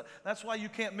 Listen, that's why you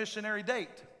can't missionary date.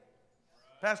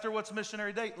 Pastor, what's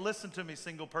missionary date? Listen to me,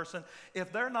 single person.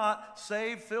 If they're not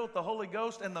saved, filled with the Holy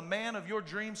Ghost, and the man of your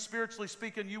dreams, spiritually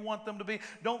speaking, you want them to be,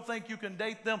 don't think you can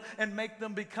date them and make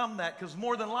them become that, because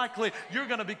more than likely, you're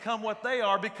going to become what they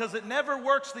are, because it never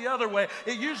works the other way.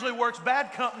 It usually works,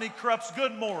 bad company corrupts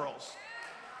good morals.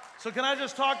 So can I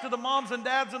just talk to the moms and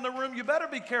dads in the room? You better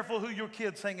be careful who your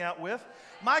kids hang out with.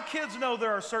 My kids know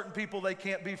there are certain people they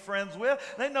can't be friends with.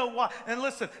 They know why. And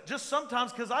listen, just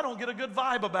sometimes because I don't get a good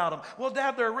vibe about them. Well,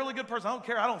 Dad, they're a really good person. I don't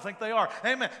care. I don't think they are.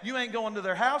 Amen. You ain't going to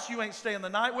their house. You ain't staying the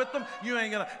night with them. You're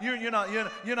not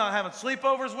having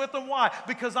sleepovers with them. Why?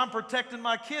 Because I'm protecting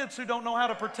my kids who don't know how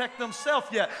to protect themselves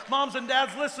yet. Moms and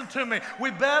dads, listen to me.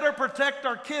 We better protect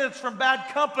our kids from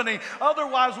bad company.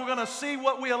 Otherwise, we're going to see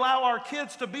what we allow our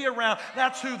kids to be around.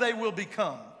 That's who they will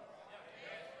become.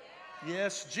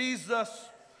 Yes, Jesus.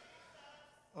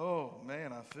 Oh,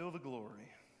 man, I feel the glory.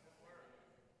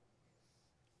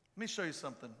 Let me show you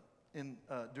something in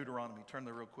Deuteronomy. Turn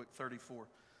there real quick, 34.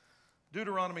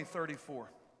 Deuteronomy 34.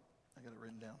 I got it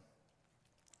written down.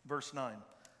 Verse 9.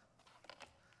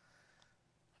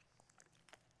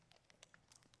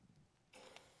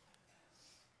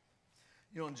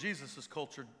 You know, in Jesus'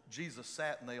 culture, Jesus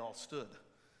sat and they all stood.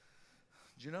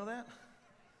 Did you know that?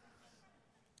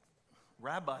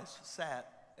 Rabbis sat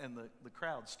and the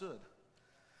crowd stood.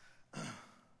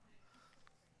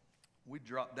 We'd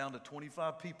drop down to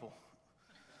 25 people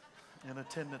in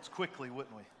attendance quickly,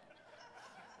 wouldn't we?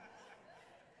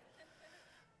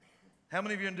 How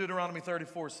many of you in Deuteronomy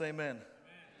 34 say amen?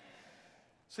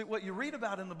 See, what you read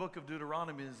about in the book of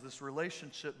Deuteronomy is this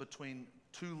relationship between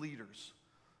two leaders,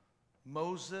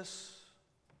 Moses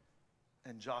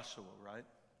and Joshua, right?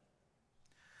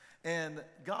 And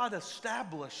God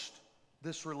established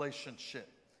this relationship.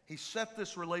 He set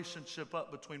this relationship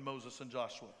up between Moses and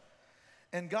Joshua.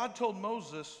 And God told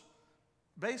Moses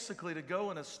basically to go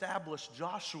and establish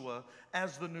Joshua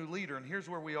as the new leader. And here's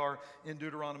where we are in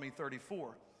Deuteronomy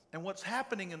 34. And what's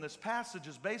happening in this passage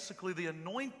is basically the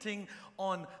anointing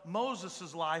on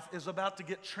Moses' life is about to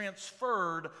get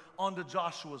transferred onto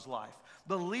Joshua's life.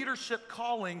 The leadership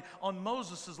calling on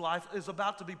Moses' life is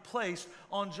about to be placed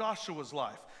on Joshua's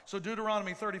life. So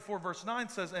Deuteronomy 34 verse 9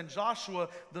 says, and Joshua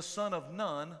the son of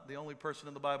Nun, the only person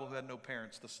in the Bible who had no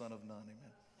parents, the son of Nun,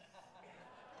 amen.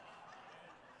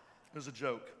 It was a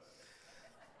joke.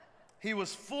 He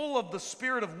was full of the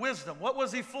spirit of wisdom. What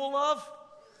was he full of?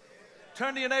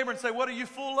 Turn to your neighbor and say, what are you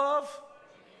full of?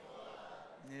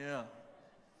 Yeah.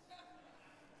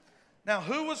 Now,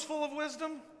 who was full of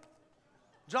wisdom?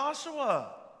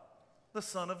 Joshua, the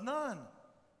son of Nun.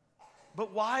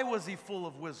 But why was he full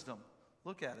of wisdom?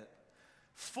 Look at it.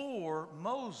 For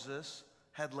Moses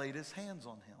had laid his hands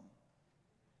on him.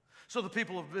 So the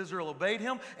people of Israel obeyed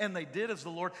him, and they did as the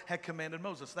Lord had commanded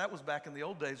Moses. That was back in the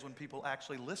old days when people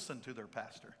actually listened to their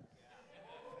pastor.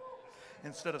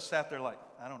 Instead of sat there like,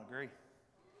 I don't agree.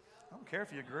 I don't care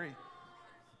if you agree.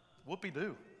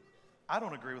 Whoopee-doo. I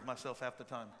don't agree with myself half the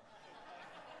time.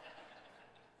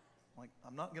 Like,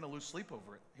 I'm not going to lose sleep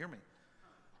over it. Hear me.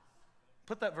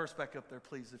 Put that verse back up there,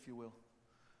 please, if you will.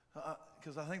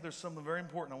 Because I think there's something very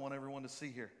important I want everyone to see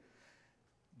here.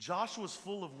 Joshua's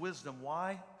full of wisdom.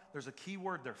 Why? There's a key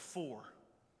word there, for.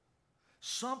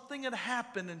 Something had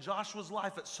happened in Joshua's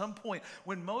life at some point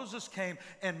when Moses came,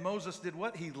 and Moses did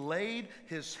what? He laid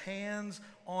his hands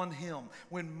on him.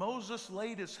 When Moses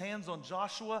laid his hands on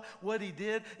Joshua, what he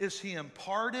did is he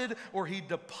imparted, or he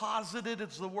deposited,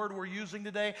 it's the word we're using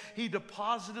today, he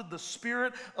deposited the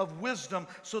spirit of wisdom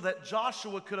so that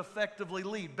Joshua could effectively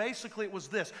lead. Basically, it was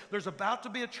this. There's about to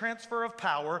be a transfer of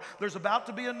power. There's about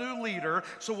to be a new leader.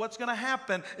 So what's going to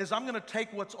happen is I'm going to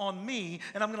take what's on me,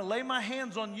 and I'm going to lay my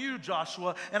hands on you,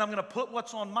 Joshua, and I'm going to put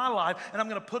what's on my life, and I'm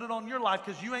going to put it on your life,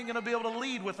 because you ain't going to be able to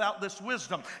lead without this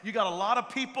wisdom. You got a lot of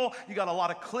people, you got a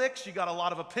lot of cliques, you got a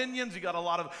lot of opinions, you got a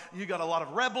lot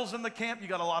of rebels in the camp, you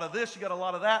got a lot of this, you got a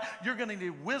lot of that. You're going to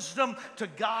need wisdom to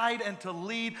guide and to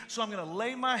lead. So I'm going to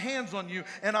lay my hands on you,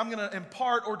 and I'm going to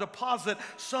impart or deposit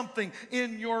something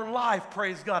in your life.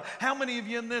 Praise God. How many of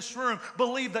you in this room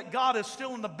believe that God is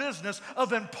still in the business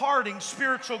of imparting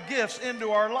spiritual gifts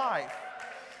into our life?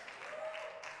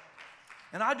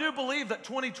 And I do believe that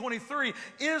 2023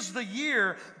 is the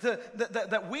year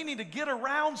that we need to get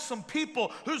around some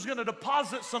people who's going to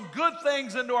deposit some good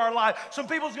things into our life. Some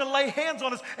people's going to lay hands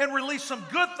on us and release some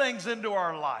good things into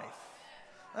our life.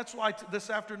 That's why this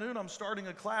afternoon I'm starting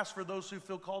a class for those who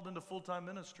feel called into full-time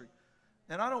ministry.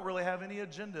 And I don't really have any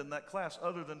agenda in that class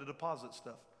other than to deposit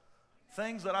stuff.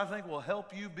 Things that I think will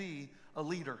help you be a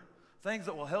leader. Things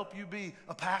that will help you be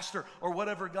a pastor or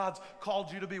whatever God's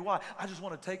called you to be. Why? I just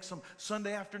want to take some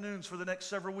Sunday afternoons for the next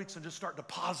several weeks and just start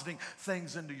depositing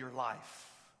things into your life.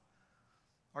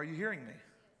 Are you hearing me?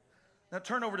 Now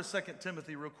turn over to 2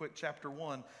 Timothy real quick, chapter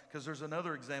 1, because there's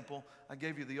another example. I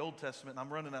gave you the Old Testament, and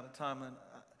I'm running out of time, and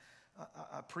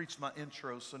I preached my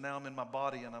intro, so now I'm in my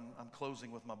body, and I'm closing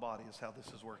with my body is how this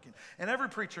is working. And every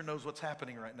preacher knows what's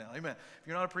happening right now. Amen. If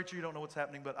you're not a preacher, you don't know what's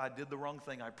happening, but I did the wrong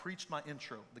thing. I preached my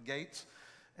intro, the gates,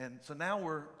 and so now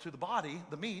we're to the body,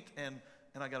 the meat, and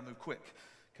I got to move quick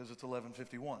because it's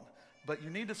 11:51. But you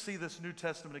need to see this New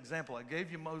Testament example. I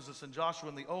gave you Moses and Joshua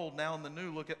in the old. Now in the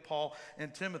new, look at Paul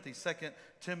and Timothy. 2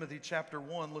 Timothy chapter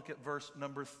 1, look at verse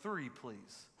number 3,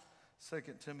 please. 2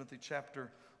 Timothy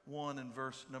chapter 1 and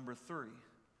verse number 3.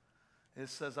 It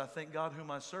says, I thank God whom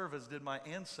I serve as did my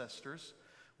ancestors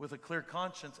with a clear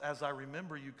conscience as I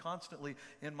remember you constantly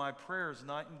in my prayers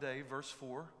night and day. Verse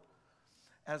 4.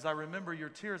 As I remember your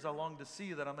tears, I long to see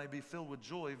you that I may be filled with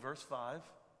joy. Verse 5.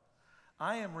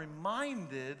 I am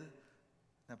reminded,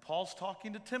 now Paul's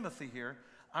talking to Timothy here,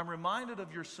 I'm reminded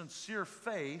of your sincere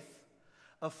faith,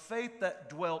 a faith that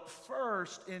dwelt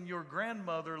first in your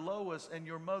grandmother Lois and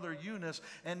your mother Eunice,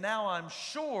 and now I'm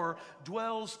sure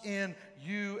dwells in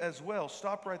you as well.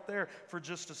 Stop right there for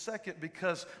just a second,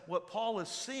 because what Paul is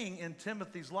seeing in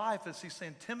Timothy's life is he's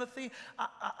saying, Timothy,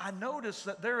 I notice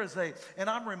that there is and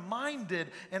I'm reminded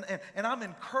and I'm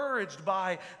encouraged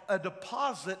by a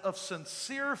deposit of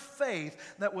sincere faith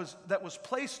that was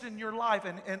placed in your life.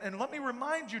 And let me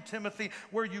remind you, Timothy,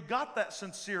 where you got that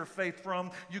sincere faith from.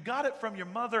 You got it from your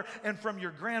mother and from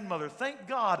your grandmother. Thank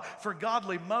God for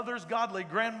godly mothers, godly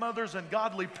grandmothers, and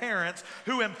godly parents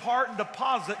who impart and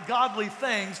deposit godly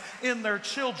things in their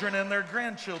children and their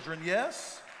grandchildren.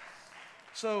 Yes?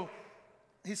 So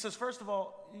he says, first of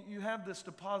all, you have this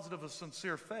deposit of a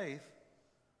sincere faith.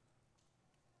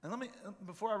 And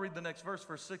before I read the next verse,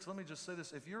 verse 6, let me just say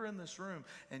this. If you're in this room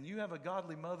and you have a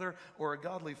godly mother or a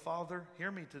godly father,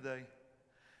 hear me today.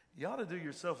 You ought to do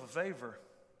yourself a favor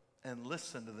and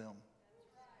listen to them.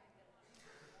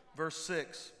 Verse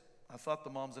 6. I thought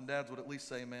the moms and dads would at least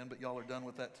say amen, but y'all are done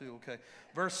with that too. Okay.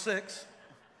 Verse 6.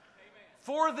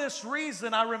 For this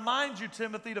reason, I remind you,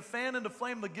 Timothy, to fan and to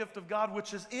flame the gift of God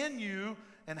which is in you.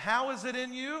 And how is it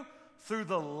in you? Through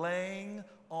the laying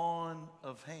on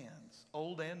of hands.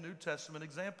 Old and New Testament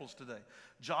examples today.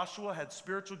 Joshua had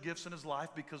spiritual gifts in his life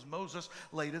because Moses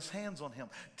laid his hands on him.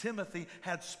 Timothy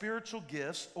had spiritual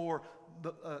gifts, or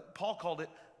Paul called it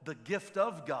the gift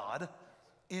of God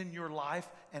in your life.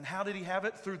 And how did he have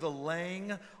it? Through the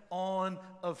laying on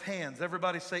of hands.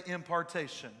 Everybody say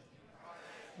impartation.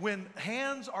 When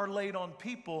hands are laid on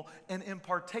people, an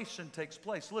impartation takes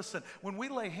place. Listen, when we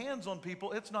lay hands on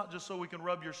people, it's not just so we can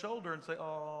rub your shoulder and say,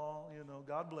 oh,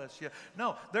 God bless you.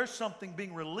 No, there's something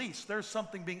being released. There's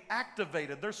something being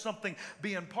activated. There's something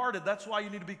being imparted. That's why you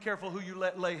need to be careful who you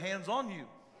let lay hands on you.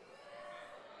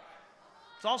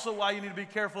 It's also why you need to be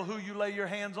careful who you lay your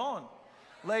hands on.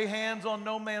 Lay hands on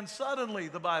no man suddenly,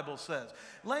 the Bible says.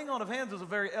 Laying on of hands is a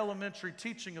very elementary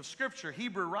teaching of Scripture.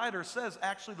 Hebrew writer says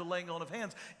actually the laying on of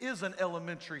hands is an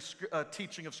elementary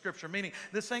teaching of Scripture, meaning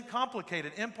this ain't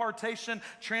complicated. Impartation,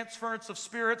 transference of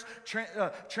spirits,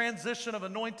 transition of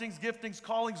anointings, giftings,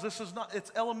 callings, this is not,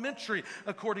 it's elementary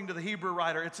according to the Hebrew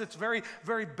writer. It's very,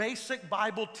 very basic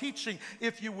Bible teaching,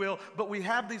 if you will, but we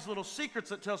have these little secrets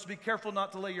that tell us to be careful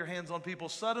not to lay your hands on people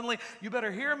suddenly. You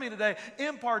better hear me today.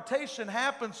 Impartation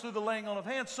happens through the laying on of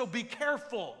hands, so be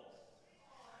careful.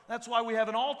 That's why we have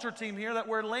an altar team here that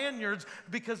wear lanyards,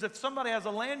 because if somebody has a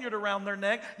lanyard around their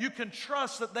neck, you can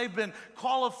trust that they've been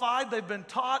qualified, they've been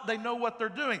taught, they know what they're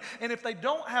doing. And if they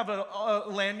don't have a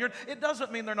lanyard, it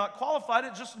doesn't mean they're not qualified,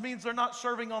 it just means they're not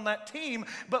serving on that team.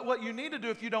 But what you need to do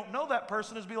if you don't know that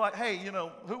person is be like, hey,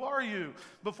 who are you?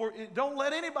 Don't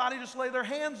let anybody just lay their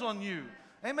hands on you.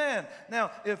 Amen. Now,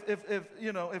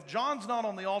 if John's not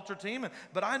on the altar team,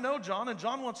 but I know John and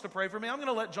John wants to pray for me, I'm going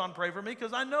to let John pray for me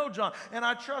because I know John and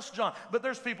I trust John. But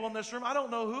there's people in this room, I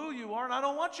don't know who you are, and I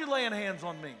don't want you laying hands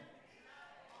on me.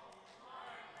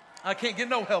 I can't get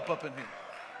no help up in here.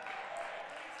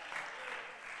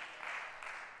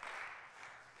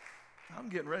 I'm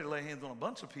getting ready to lay hands on a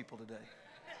bunch of people today.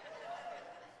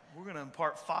 We're going to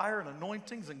impart fire and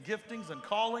anointings and giftings and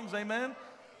callings. Amen.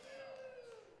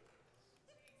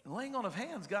 The laying on of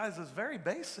hands, guys, is very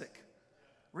basic.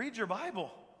 Read your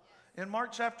Bible. In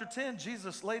Mark chapter 10,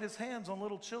 Jesus laid his hands on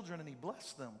little children and he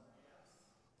blessed them.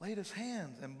 Laid his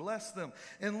hands and blessed them.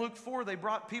 In Luke 4, they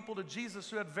brought people to Jesus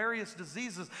who had various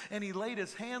diseases, and he laid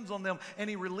his hands on them, and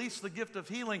he released the gift of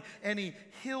healing, and he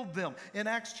healed them. In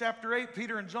Acts chapter 8,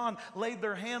 Peter and John laid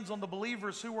their hands on the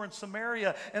believers who were in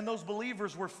Samaria, and those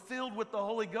believers were filled with the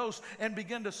Holy Ghost and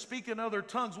began to speak in other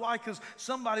tongues. Why? Because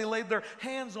somebody laid their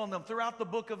hands on them. Throughout the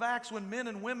book of Acts, when men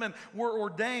and women were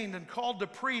ordained and called to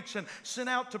preach and sent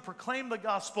out to proclaim the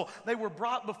gospel, they were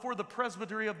brought before the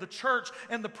presbytery of the church,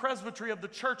 and the presbytery of the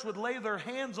church would lay their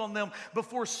hands on them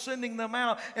before sending them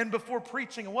out and before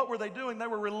preaching. And what were they doing? They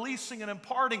were releasing and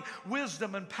imparting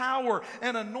wisdom and power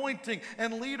and anointing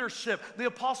and leadership. The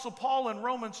Apostle Paul in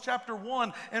Romans chapter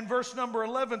 1 and verse number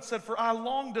 11 said, "For I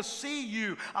long to see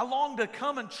you. I long to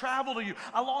come and travel to you.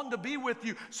 I long to be with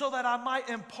you so that I might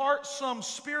impart some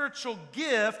spiritual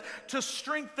gift to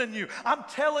strengthen you." I'm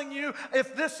telling you,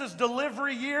 if this is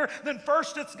delivery year, then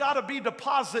first it's got to be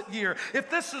deposit year. If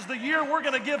this is the year we're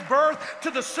going to give birth to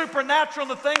the supernatural and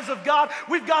the things of God,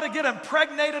 we've got to get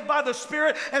impregnated by the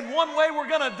Spirit, and one way we're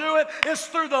going to do it is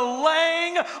through the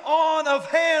laying on of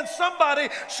hands. Somebody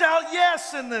shout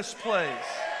yes in this place.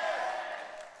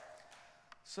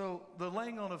 So the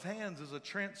laying on of hands is a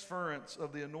transference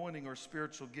of the anointing or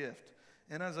spiritual gift.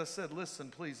 And as I said, listen,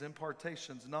 please,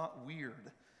 impartation's not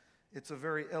weird. It's a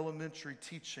very elementary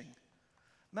teaching.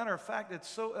 Matter of fact, it's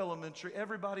so elementary,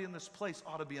 everybody in this place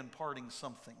ought to be imparting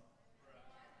something.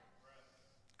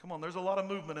 Come on, there's a lot of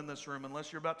movement in this room.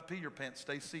 Unless you're about to pee your pants,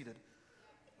 stay seated.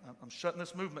 I'm shutting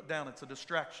this movement down. It's a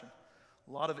distraction.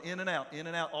 A lot of in and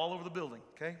out all over the building.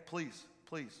 Okay? Please.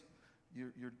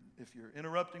 If you're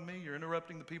interrupting me, you're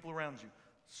interrupting the people around you.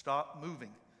 Stop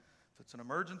moving. If it's an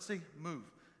emergency, move.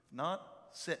 If not,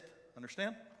 sit.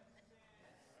 Understand?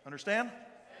 Understand?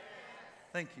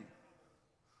 Thank you.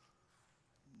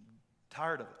 I'm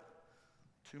tired of it.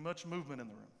 Too much movement in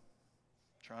the room.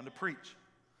 I'm trying to preach.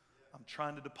 I'm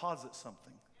trying to deposit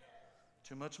something.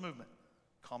 Too much movement.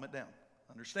 Calm it down.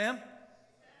 Understand?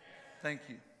 Thank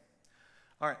you.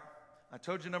 All right. I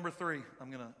told you number 3.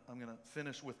 I'm gonna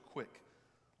finish with quick.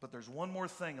 But there's one more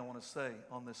thing I want to say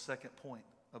on this second point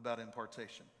about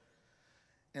impartation.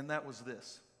 And that was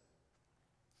this.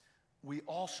 We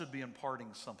all should be imparting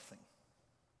something.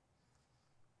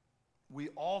 We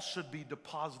all should be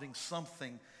depositing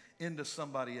something into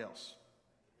somebody else.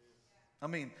 I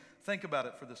mean, think about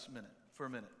it for a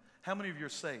minute. How many of you are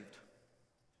saved?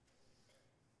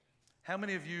 How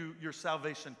many of you, your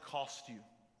salvation cost you?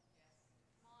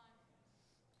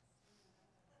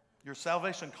 Your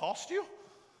salvation cost you?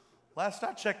 Last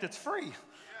I checked, it's free.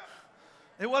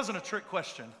 It wasn't a trick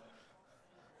question.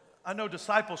 I know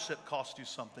discipleship cost you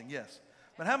something, yes.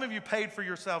 But how many of you paid for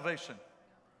your salvation?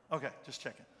 Okay, just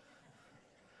checking.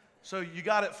 So you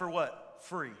got it for what?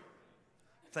 Free.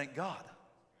 Thank God.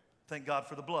 Thank God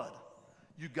for the blood.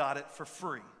 You got it for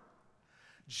free.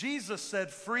 Jesus said,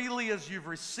 freely as you've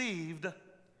received,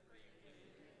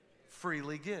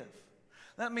 freely give.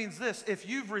 That means this, if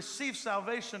you've received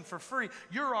salvation for free,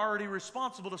 you're already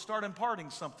responsible to start imparting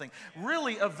something.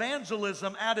 Really,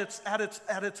 evangelism at its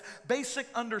basic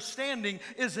understanding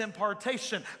is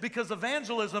impartation, because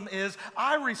evangelism is,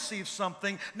 I received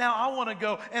something, now I want to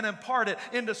go and impart it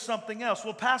into something else.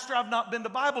 Well, Pastor, I've not been to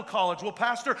Bible college. Well,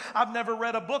 Pastor, I've never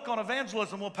read a book on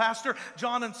evangelism. Well, Pastor,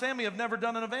 John and Sammy have never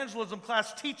done an evangelism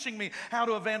class teaching me how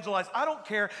to evangelize. I don't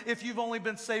care if you've only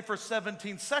been saved for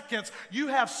 17 seconds. You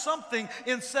have something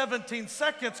in 17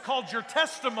 seconds called your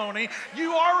testimony.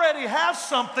 You already have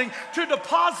something to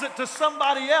deposit to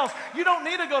somebody else. You don't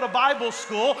need to go to Bible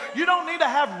school. You don't need to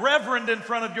have reverend in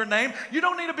front of your name. You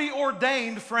don't need to be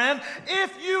ordained, friend.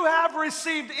 If you have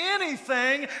received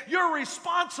anything, you're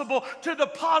responsible to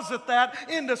deposit that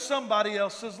into somebody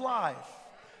else's life.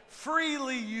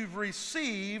 Freely you've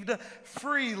received,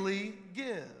 freely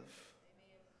give.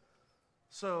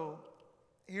 So,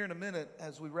 here in a minute,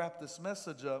 as we wrap this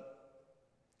message up,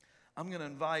 I'm going to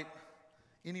invite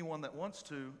anyone that wants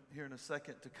to here in a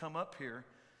second to come up here.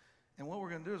 And what we're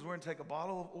going to do is we're going to take a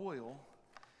bottle of oil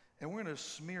and we're going to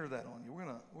smear that on you. We're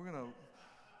going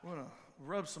to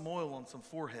rub some oil on some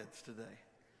foreheads today.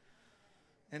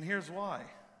 And here's why.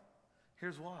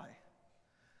 Here's why.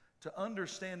 To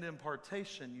understand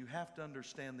impartation, you have to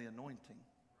understand the anointing.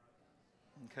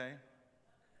 Okay?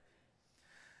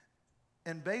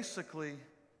 And basically,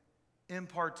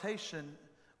 impartation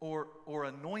or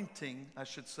anointing, I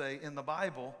should say, in the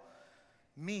Bible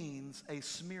means a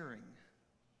smearing.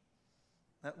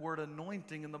 That word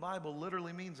anointing in the Bible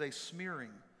literally means a smearing.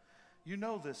 You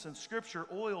know this. In Scripture,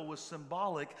 oil was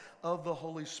symbolic of the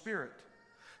Holy Spirit.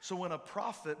 So when a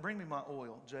prophet, bring me my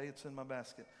oil, Jay, it's in my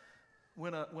basket.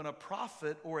 When a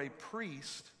prophet or a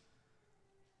priest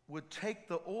would take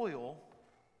the oil,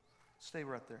 stay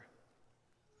right there.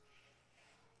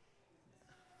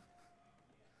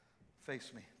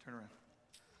 Face me. Turn around.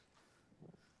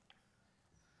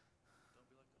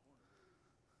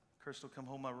 Crystal, come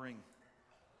hold my ring.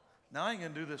 Now, I ain't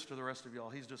going to do this to the rest of y'all.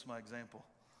 He's just my example.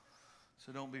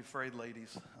 So don't be afraid,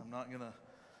 ladies. I'm not going to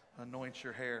anoint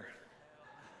your hair.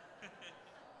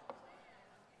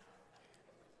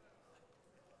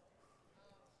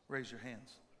 Raise your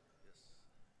hands.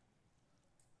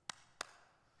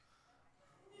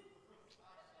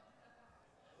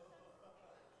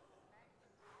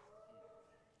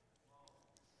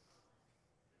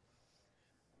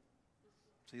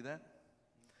 See that?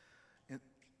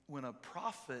 When a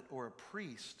prophet or a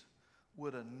priest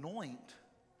would anoint,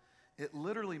 it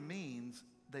literally means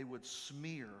they would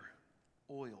smear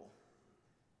oil.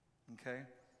 Okay?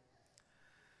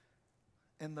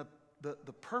 And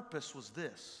the purpose was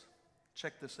this.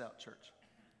 Check this out, church.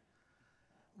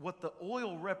 What the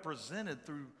oil represented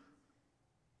through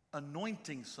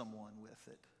anointing someone with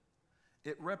it,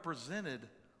 it represented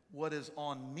what is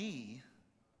on me.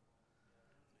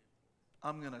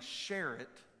 I'm going to share it,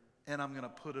 and I'm going to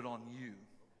put it on you.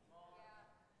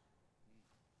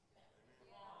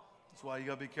 That's why you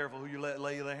got to be careful who you let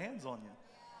lay their hands on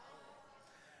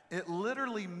you. It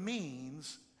literally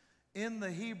means, in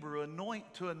the Hebrew,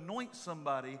 to anoint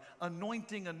somebody,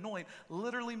 anointing, anoint,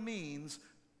 literally means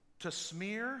to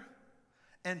smear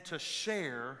and to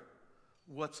share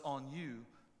what's on you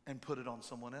and put it on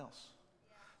someone else.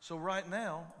 So right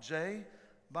now, Jay,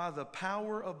 by the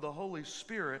power of the Holy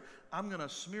Spirit, I'm going to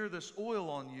smear this oil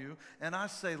on you. And I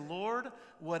say, Lord,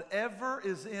 whatever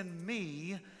is in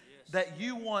me that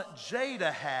you want Jay to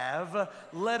have,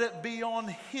 let it be on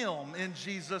him in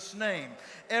Jesus' name.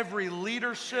 Every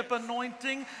leadership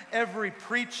anointing, every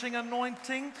preaching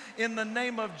anointing, in the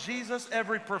name of Jesus,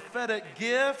 every prophetic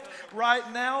gift,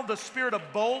 right now, the spirit of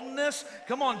boldness.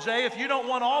 Come on, Jay, if you don't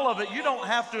want all of it, you don't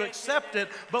have to accept it,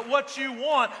 but what you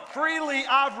want, freely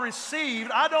I've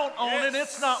received. I don't own it,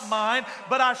 it's not mine,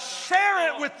 but I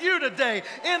share it with you today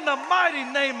in the mighty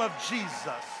name of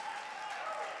Jesus.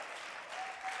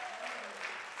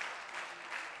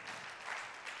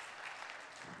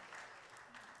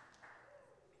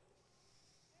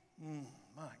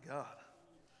 My God.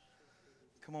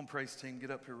 Come on, praise team, get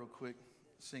up here real quick.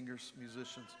 Singers,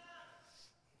 musicians.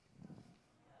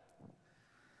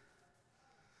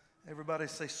 Everybody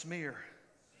say smear.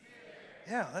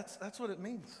 Yeah, that's what it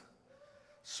means.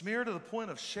 Smear to the point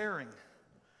of sharing.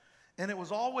 And it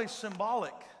was always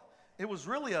symbolic. It was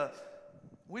really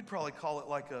we'd probably call it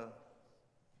like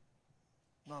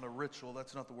not a ritual,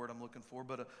 that's not the word I'm looking for,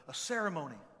 but a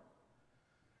ceremony.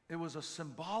 It was a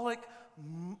symbolic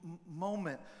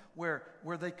moment where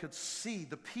they could see,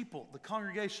 the people, the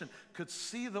congregation could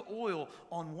see the oil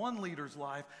on one leader's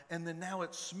life, and then now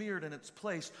it's smeared and it's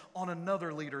placed on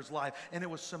another leader's life. And it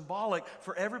was symbolic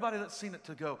for everybody that's seen it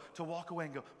to walk away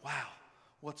and go, wow,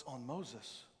 what's on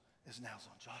Moses is now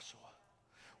on Joshua.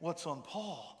 What's on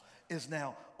Paul is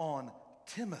now on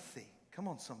Timothy. Come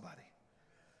on, somebody.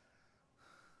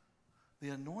 The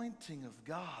anointing of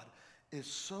God is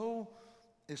so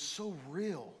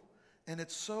real, and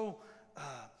it's so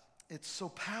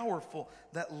powerful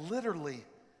that literally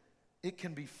it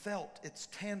can be felt, it's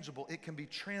tangible, it can be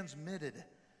transmitted,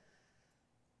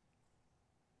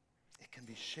 it can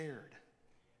be shared.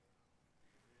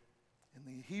 In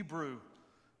the Hebrew,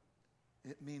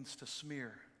 it means to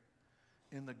smear.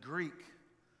 In the Greek,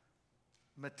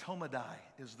 metomedai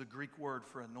is the Greek word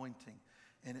for anointing,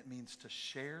 and it means to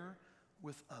share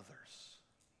with others.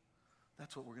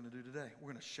 That's what we're going to do today.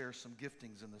 We're going to share some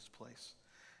giftings in this place.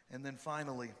 And then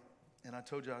finally, and I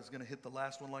told you I was going to hit the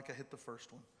last one like I hit the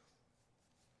first one.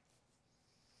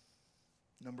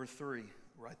 Number 3,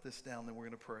 write this down, then we're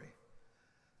going to pray.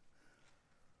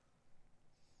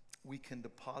 We can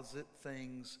deposit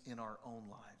things in our own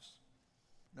lives.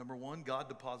 Number 1, God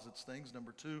deposits things.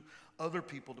 Number 2, other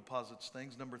people deposits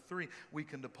things. Number 3, we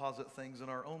can deposit things in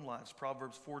our own lives.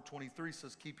 Proverbs 4:23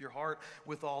 says, "Keep your heart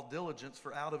with all diligence,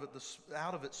 for out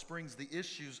of it springs the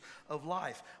issues of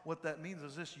life." What that means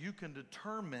is this: you can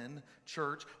determine,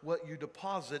 church, what you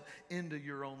deposit into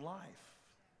your own life.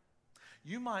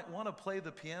 You might want to play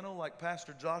the piano like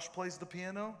Pastor Josh plays the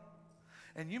piano.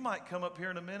 And you might come up here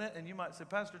in a minute and you might say,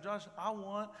 "Pastor Josh, I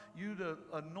want you to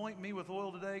anoint me with oil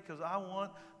today because I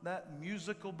want that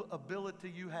musical ability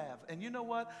you have." And you know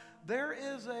what? There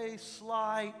is a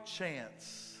slight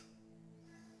chance,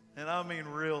 and I mean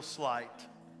real slight,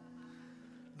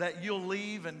 that you'll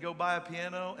leave and go buy a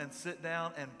piano and sit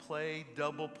down and play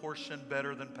double portion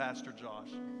better than Pastor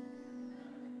Josh.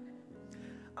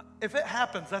 If it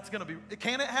happens, that's going to be,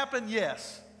 can it happen?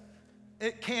 Yes,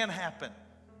 it can happen.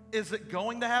 Is it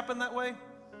going to happen that way?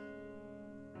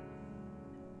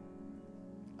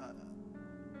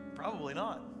 Probably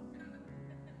not.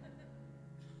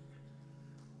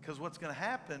 Because what's going to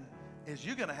happen is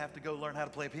you're going to have to go learn how to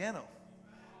play piano.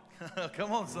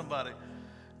 Come on, somebody.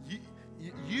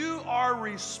 You are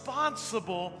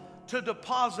responsible to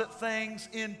deposit things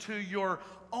into your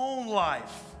own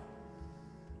life.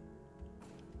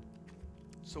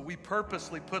 So we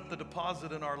purposely put the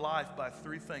deposit in our life by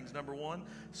 3 things. Number 1,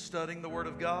 studying the Word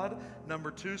of God. Number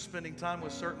 2, spending time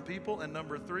with certain people. And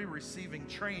number 3, receiving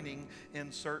training in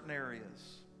certain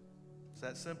areas. It's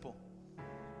that simple.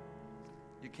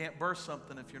 You can't burst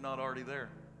something if you're not already there.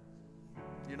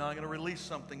 You're not going to release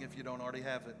something if you don't already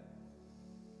have it.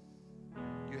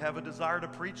 You have a desire to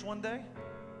preach one day?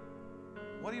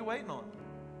 What are you waiting on?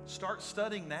 Start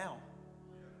studying now.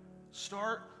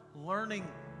 Start learning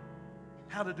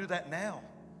how to do that now.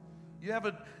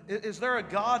 Is there a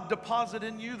God deposit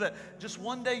in you that just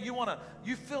one day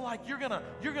you feel like you're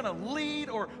gonna lead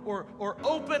or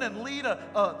open and lead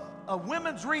a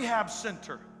women's rehab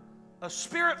center, a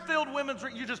spirit-filled women's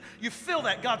you feel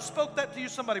that God spoke that to you,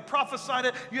 somebody prophesied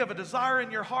it, you have a desire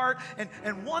in your heart,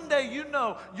 and one day you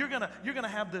know you're gonna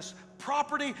have this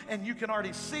property and you can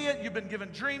already see it. You've been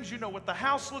given dreams, you know what the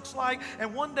house looks like,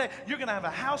 and one day you're gonna have a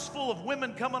house full of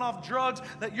women coming off drugs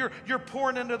that you're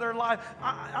pouring into their life.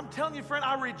 I'm telling you, friend,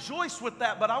 I rejoice with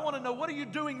that, but I want to know, what are you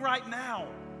doing right now?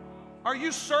 Are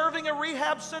you serving a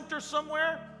rehab center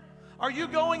somewhere? Are you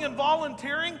going and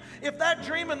volunteering? If that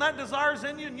dream and that desire is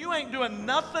in you and you ain't doing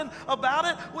nothing about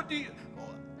it, what do you...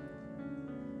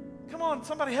 Come on,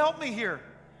 somebody help me here.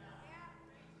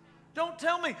 Don't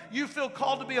tell me you feel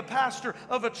called to be a pastor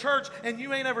of a church and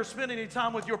you ain't ever spent any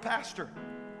time with your pastor.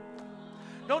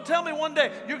 Don't tell me one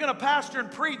day you're going to pastor and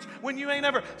preach when you ain't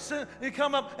ever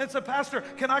come up and say, Pastor,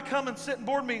 can I come and sit in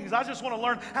board meetings? I just want to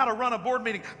learn how to run a board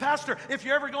meeting. Pastor, if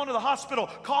you're ever going to the hospital,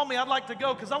 call me. I'd like to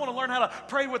go because I want to learn how to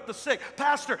pray with the sick.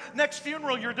 Pastor, next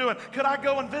funeral you're doing, could I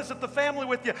go and visit the family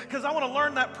with you? Because I want to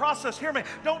learn that process. Hear me.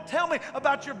 Don't tell me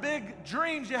about your big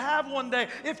dreams you have one day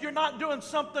if you're not doing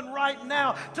something right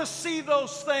now to see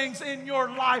those things in your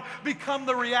life become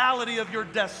the reality of your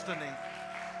destiny.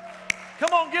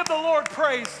 Come on, give the Lord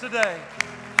praise today.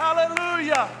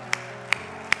 Hallelujah.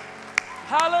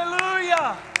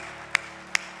 Hallelujah.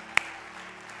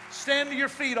 Stand to your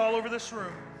feet all over this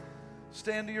room.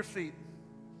 Stand to your feet.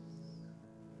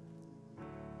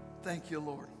 Thank you,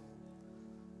 Lord.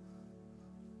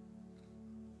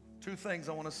 Two things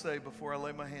I want to say before I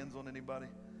lay my hands on anybody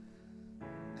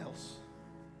else.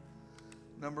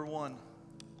 Number one,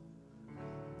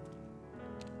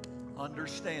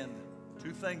 understand.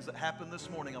 Two things that happened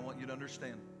this morning I want you to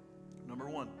understand. Number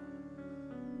one,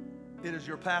 it is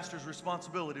your pastor's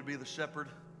responsibility to be the shepherd,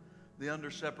 the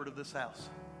under-shepherd of this house.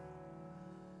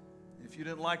 If you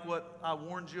didn't like what I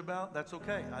warned you about, that's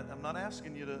okay. I'm not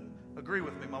asking you to agree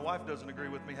with me. My wife doesn't agree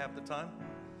with me half the time.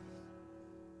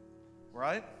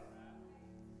 Right?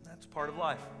 That's part of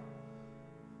life.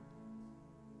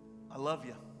 I love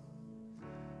you.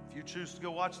 If you choose to go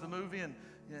watch the movie and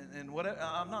whatever,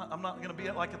 I'm not going to be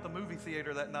like at the movie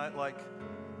theater that night, like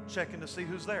checking to see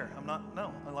who's there.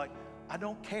 I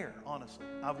don't care, honestly.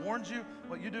 I've warned you.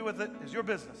 What you do with it is your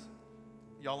business.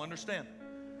 Y'all understand?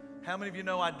 How many of you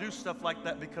know I do stuff like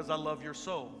that because I love your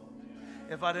soul?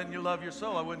 If I didn't love your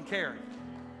soul, I wouldn't care.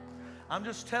 I'm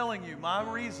just telling you, my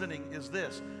reasoning is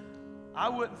this. I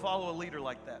wouldn't follow a leader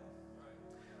like that.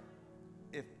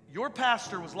 If your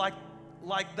pastor was like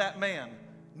that man,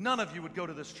 none of you would go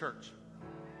to this church.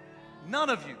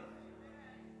 None of you.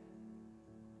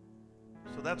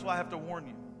 So that's why I have to warn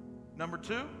you. Number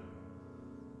two,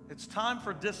 it's time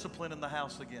for discipline in the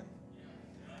house again.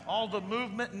 All the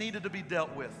movement needed to be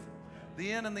dealt with.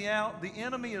 The in and the out. The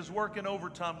enemy is working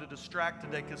overtime to distract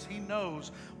today because he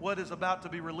knows what is about to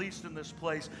be released in this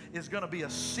place is going to be a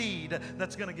seed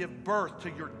that's going to give birth to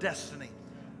your destiny.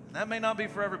 And that may not be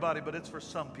for everybody, but it's for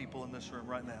some people in this room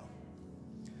right now.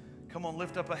 Come on,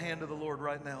 lift up a hand to the Lord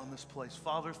right now in this place.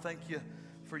 Father, thank you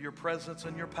for your presence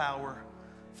and your power.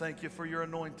 Thank you for your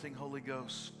anointing, Holy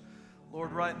Ghost.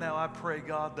 Lord, right now I pray,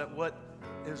 God, that what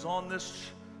is the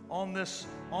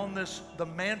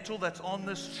mantle that's on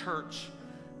this church,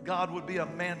 God, would be a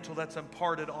mantle that's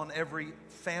imparted on every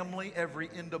family, every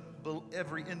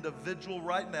individual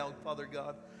right now, Father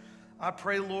God. I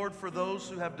pray, Lord, for those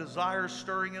who have desires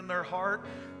stirring in their heart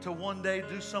to one day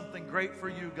do something great for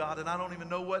you, God. And I don't even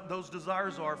know what those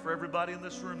desires are for everybody in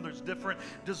this room. There's different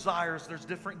desires. There's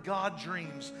different God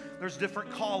dreams. There's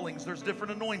different callings. There's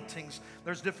different anointings.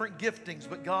 There's different giftings.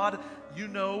 But God, you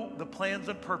know the plans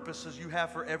and purposes you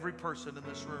have for every person in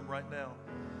this room right now.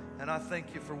 And I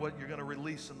thank you for what you're going to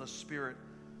release in the Spirit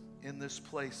in this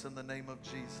place in the name of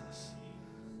Jesus.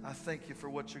 I thank you for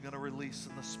what you're going to release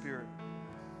in the Spirit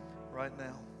right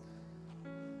now.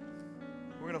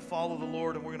 We're going to follow the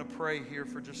Lord and we're going to pray here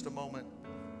for just a moment.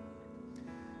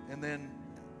 And then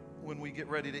when we get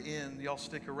ready to end, y'all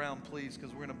stick around, please,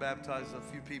 because we're going to baptize a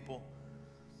few people.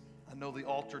 I know the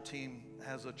altar team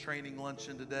has a training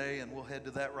luncheon today, and we'll head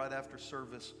to that right after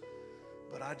service.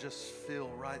 But I just feel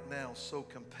right now so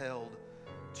compelled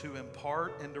to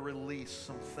impart and to release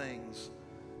some things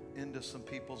into some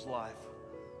people's life.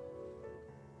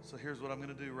 So here's what I'm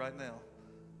going to do right now.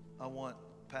 I want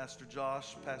Pastor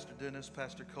Josh, Pastor Dennis,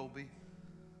 Pastor Colby.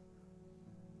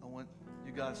 I want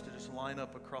you guys to just line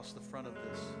up across the front of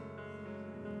this.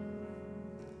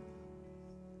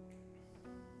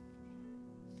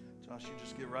 Josh, you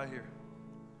just get right here.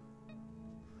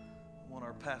 I want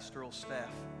our pastoral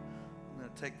staff. I'm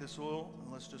going to take this oil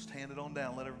and let's just hand it on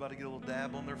down. Let everybody get a little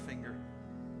dab on their finger.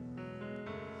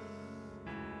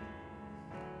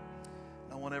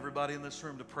 I want everybody in this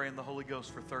room to pray in the Holy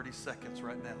Ghost for 30 seconds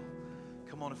right now.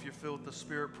 Come on, if you're filled with the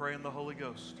Spirit, pray in the Holy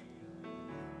Ghost.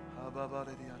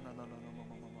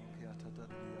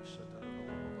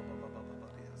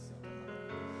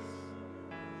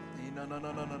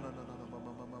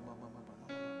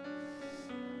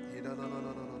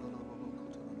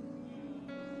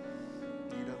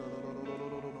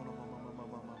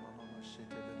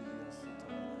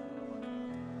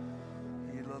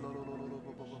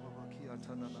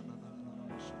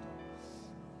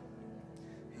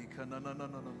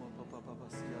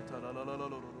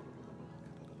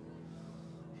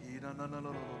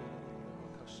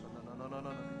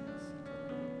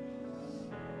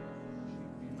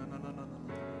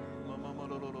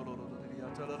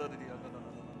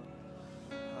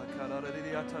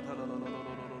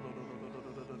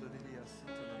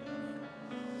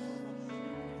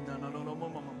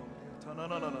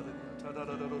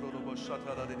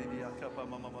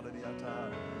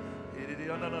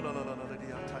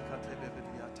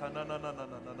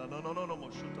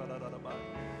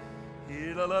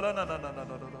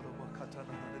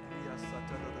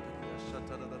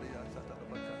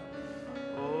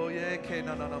 Oh yeah,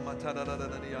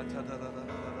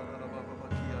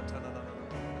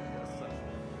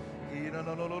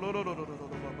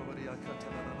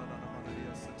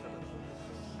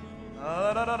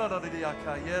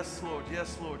 yes, Lord,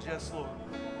 yes, Lord, yes, Lord.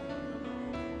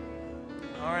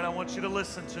 All right, I want you to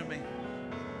listen to me.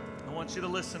 I want you to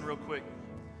listen real quick.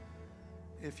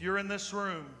 If you're in this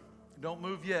room, don't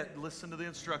move yet. Listen to the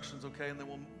instructions, okay? And then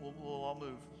we'll all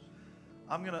move.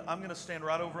 I'm gonna stand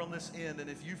right over on this end, and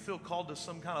if you feel called to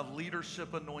some kind of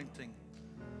leadership anointing,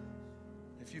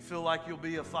 if you feel like you'll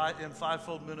be in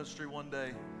fivefold ministry one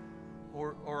day,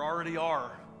 or already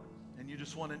are, and you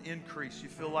just want an increase, you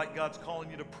feel like God's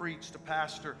calling you to preach, to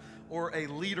pastor, or a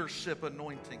leadership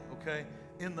anointing, okay?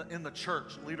 In the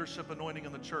church, leadership anointing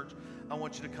in the church, I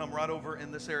want you to come right over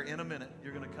in this area. In a minute,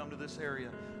 you're going to come to this area.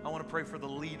 I want to pray for the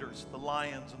leaders, the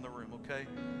lions in the room, okay?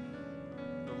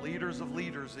 The leaders of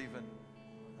leaders even,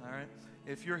 all right?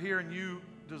 If you're here and you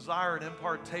desire an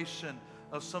impartation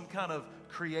of some kind of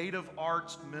creative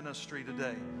arts ministry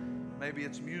today, maybe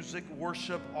it's music,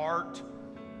 worship, art,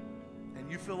 and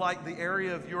you feel like the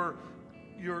area of your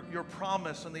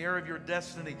promise and the area of your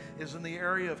destiny is in the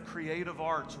area of creative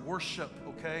arts, worship,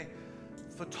 okay?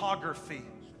 Photography,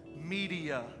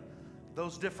 media,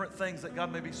 those different things that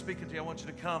God may be speaking to you. I want you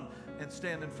to come and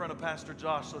stand in front of Pastor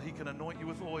Josh so he can anoint you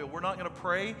with oil. We're not going to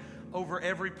pray over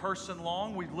every person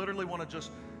long. We literally want to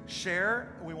just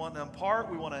share. We want to impart.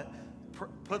 We want to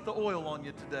put the oil on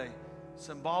you today,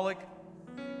 symbolic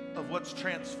of what's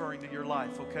transferring to your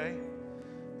life, okay?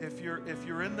 If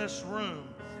you're in this room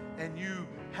and you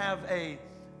have a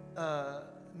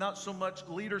not so much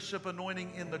leadership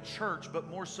anointing in the church, but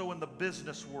more so in the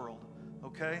business world,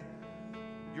 okay?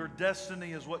 Your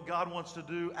destiny is what God wants to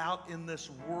do out in this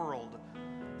world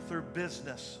through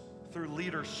business, through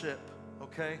leadership,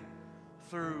 okay?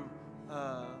 Through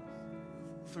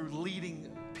leading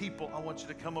people. I want you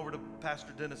to come over to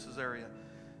Pastor Dennis's area.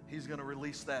 He's going to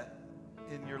release that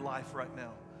in your life right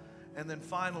now. And then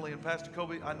finally, and Pastor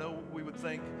Kobe, I know we would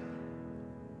think,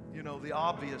 you know, the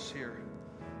obvious here.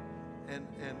 And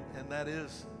that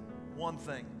is one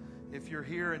thing. If you're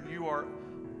here and you are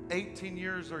 18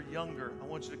 years or younger, I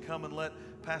want you to come and let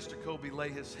Pastor Kobe lay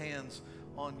his hands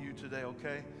on you today,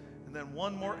 okay? And then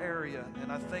one more area,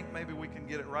 and I think maybe we can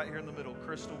get it right here in the middle.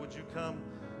 Crystal, would you come?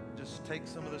 Just take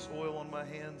some of this oil on my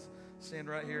hands. Stand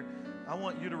right here. I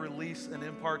want you to release an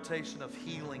impartation of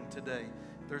healing today.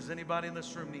 If there's anybody in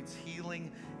this room needs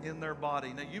healing in their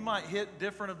body. Now, you might hit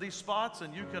different of these spots,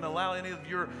 and you can allow any of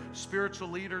your spiritual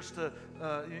leaders to,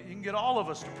 you can get all of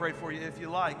us to pray for you if you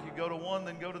like. You go to one,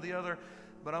 then go to the other.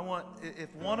 But I want,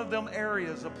 if one of them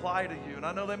areas apply to you, and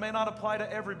I know they may not apply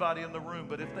to everybody in the room,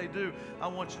 but if they do, I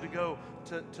want you to go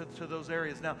to those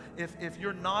areas. Now, if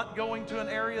you're not going to an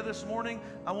area this morning,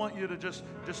 I want you to just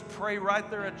pray right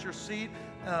there at your seat.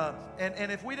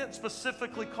 And if we didn't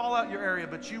specifically call out your area,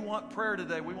 but you want prayer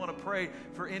today, we want to pray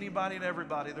for anybody and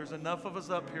everybody. There's enough of us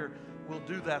up here. We'll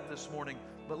do that this morning.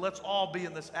 But let's all be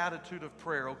in this attitude of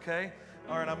prayer, okay?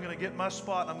 All right, I'm going to get my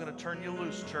spot. I'm going to turn you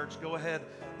loose, church. Go ahead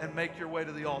and make your way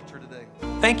to the altar today.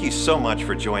 Thank you so much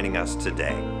for joining us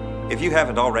today. If you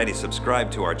haven't already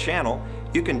subscribed to our channel,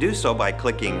 you can do so by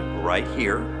clicking right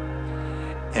here.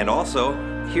 And also,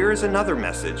 here is another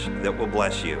message that will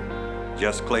bless you.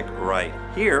 Just click right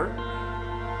here.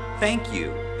 Thank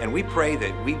you, and we pray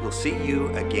that we will see you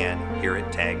again here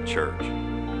at Tag Church.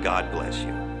 God bless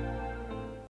you.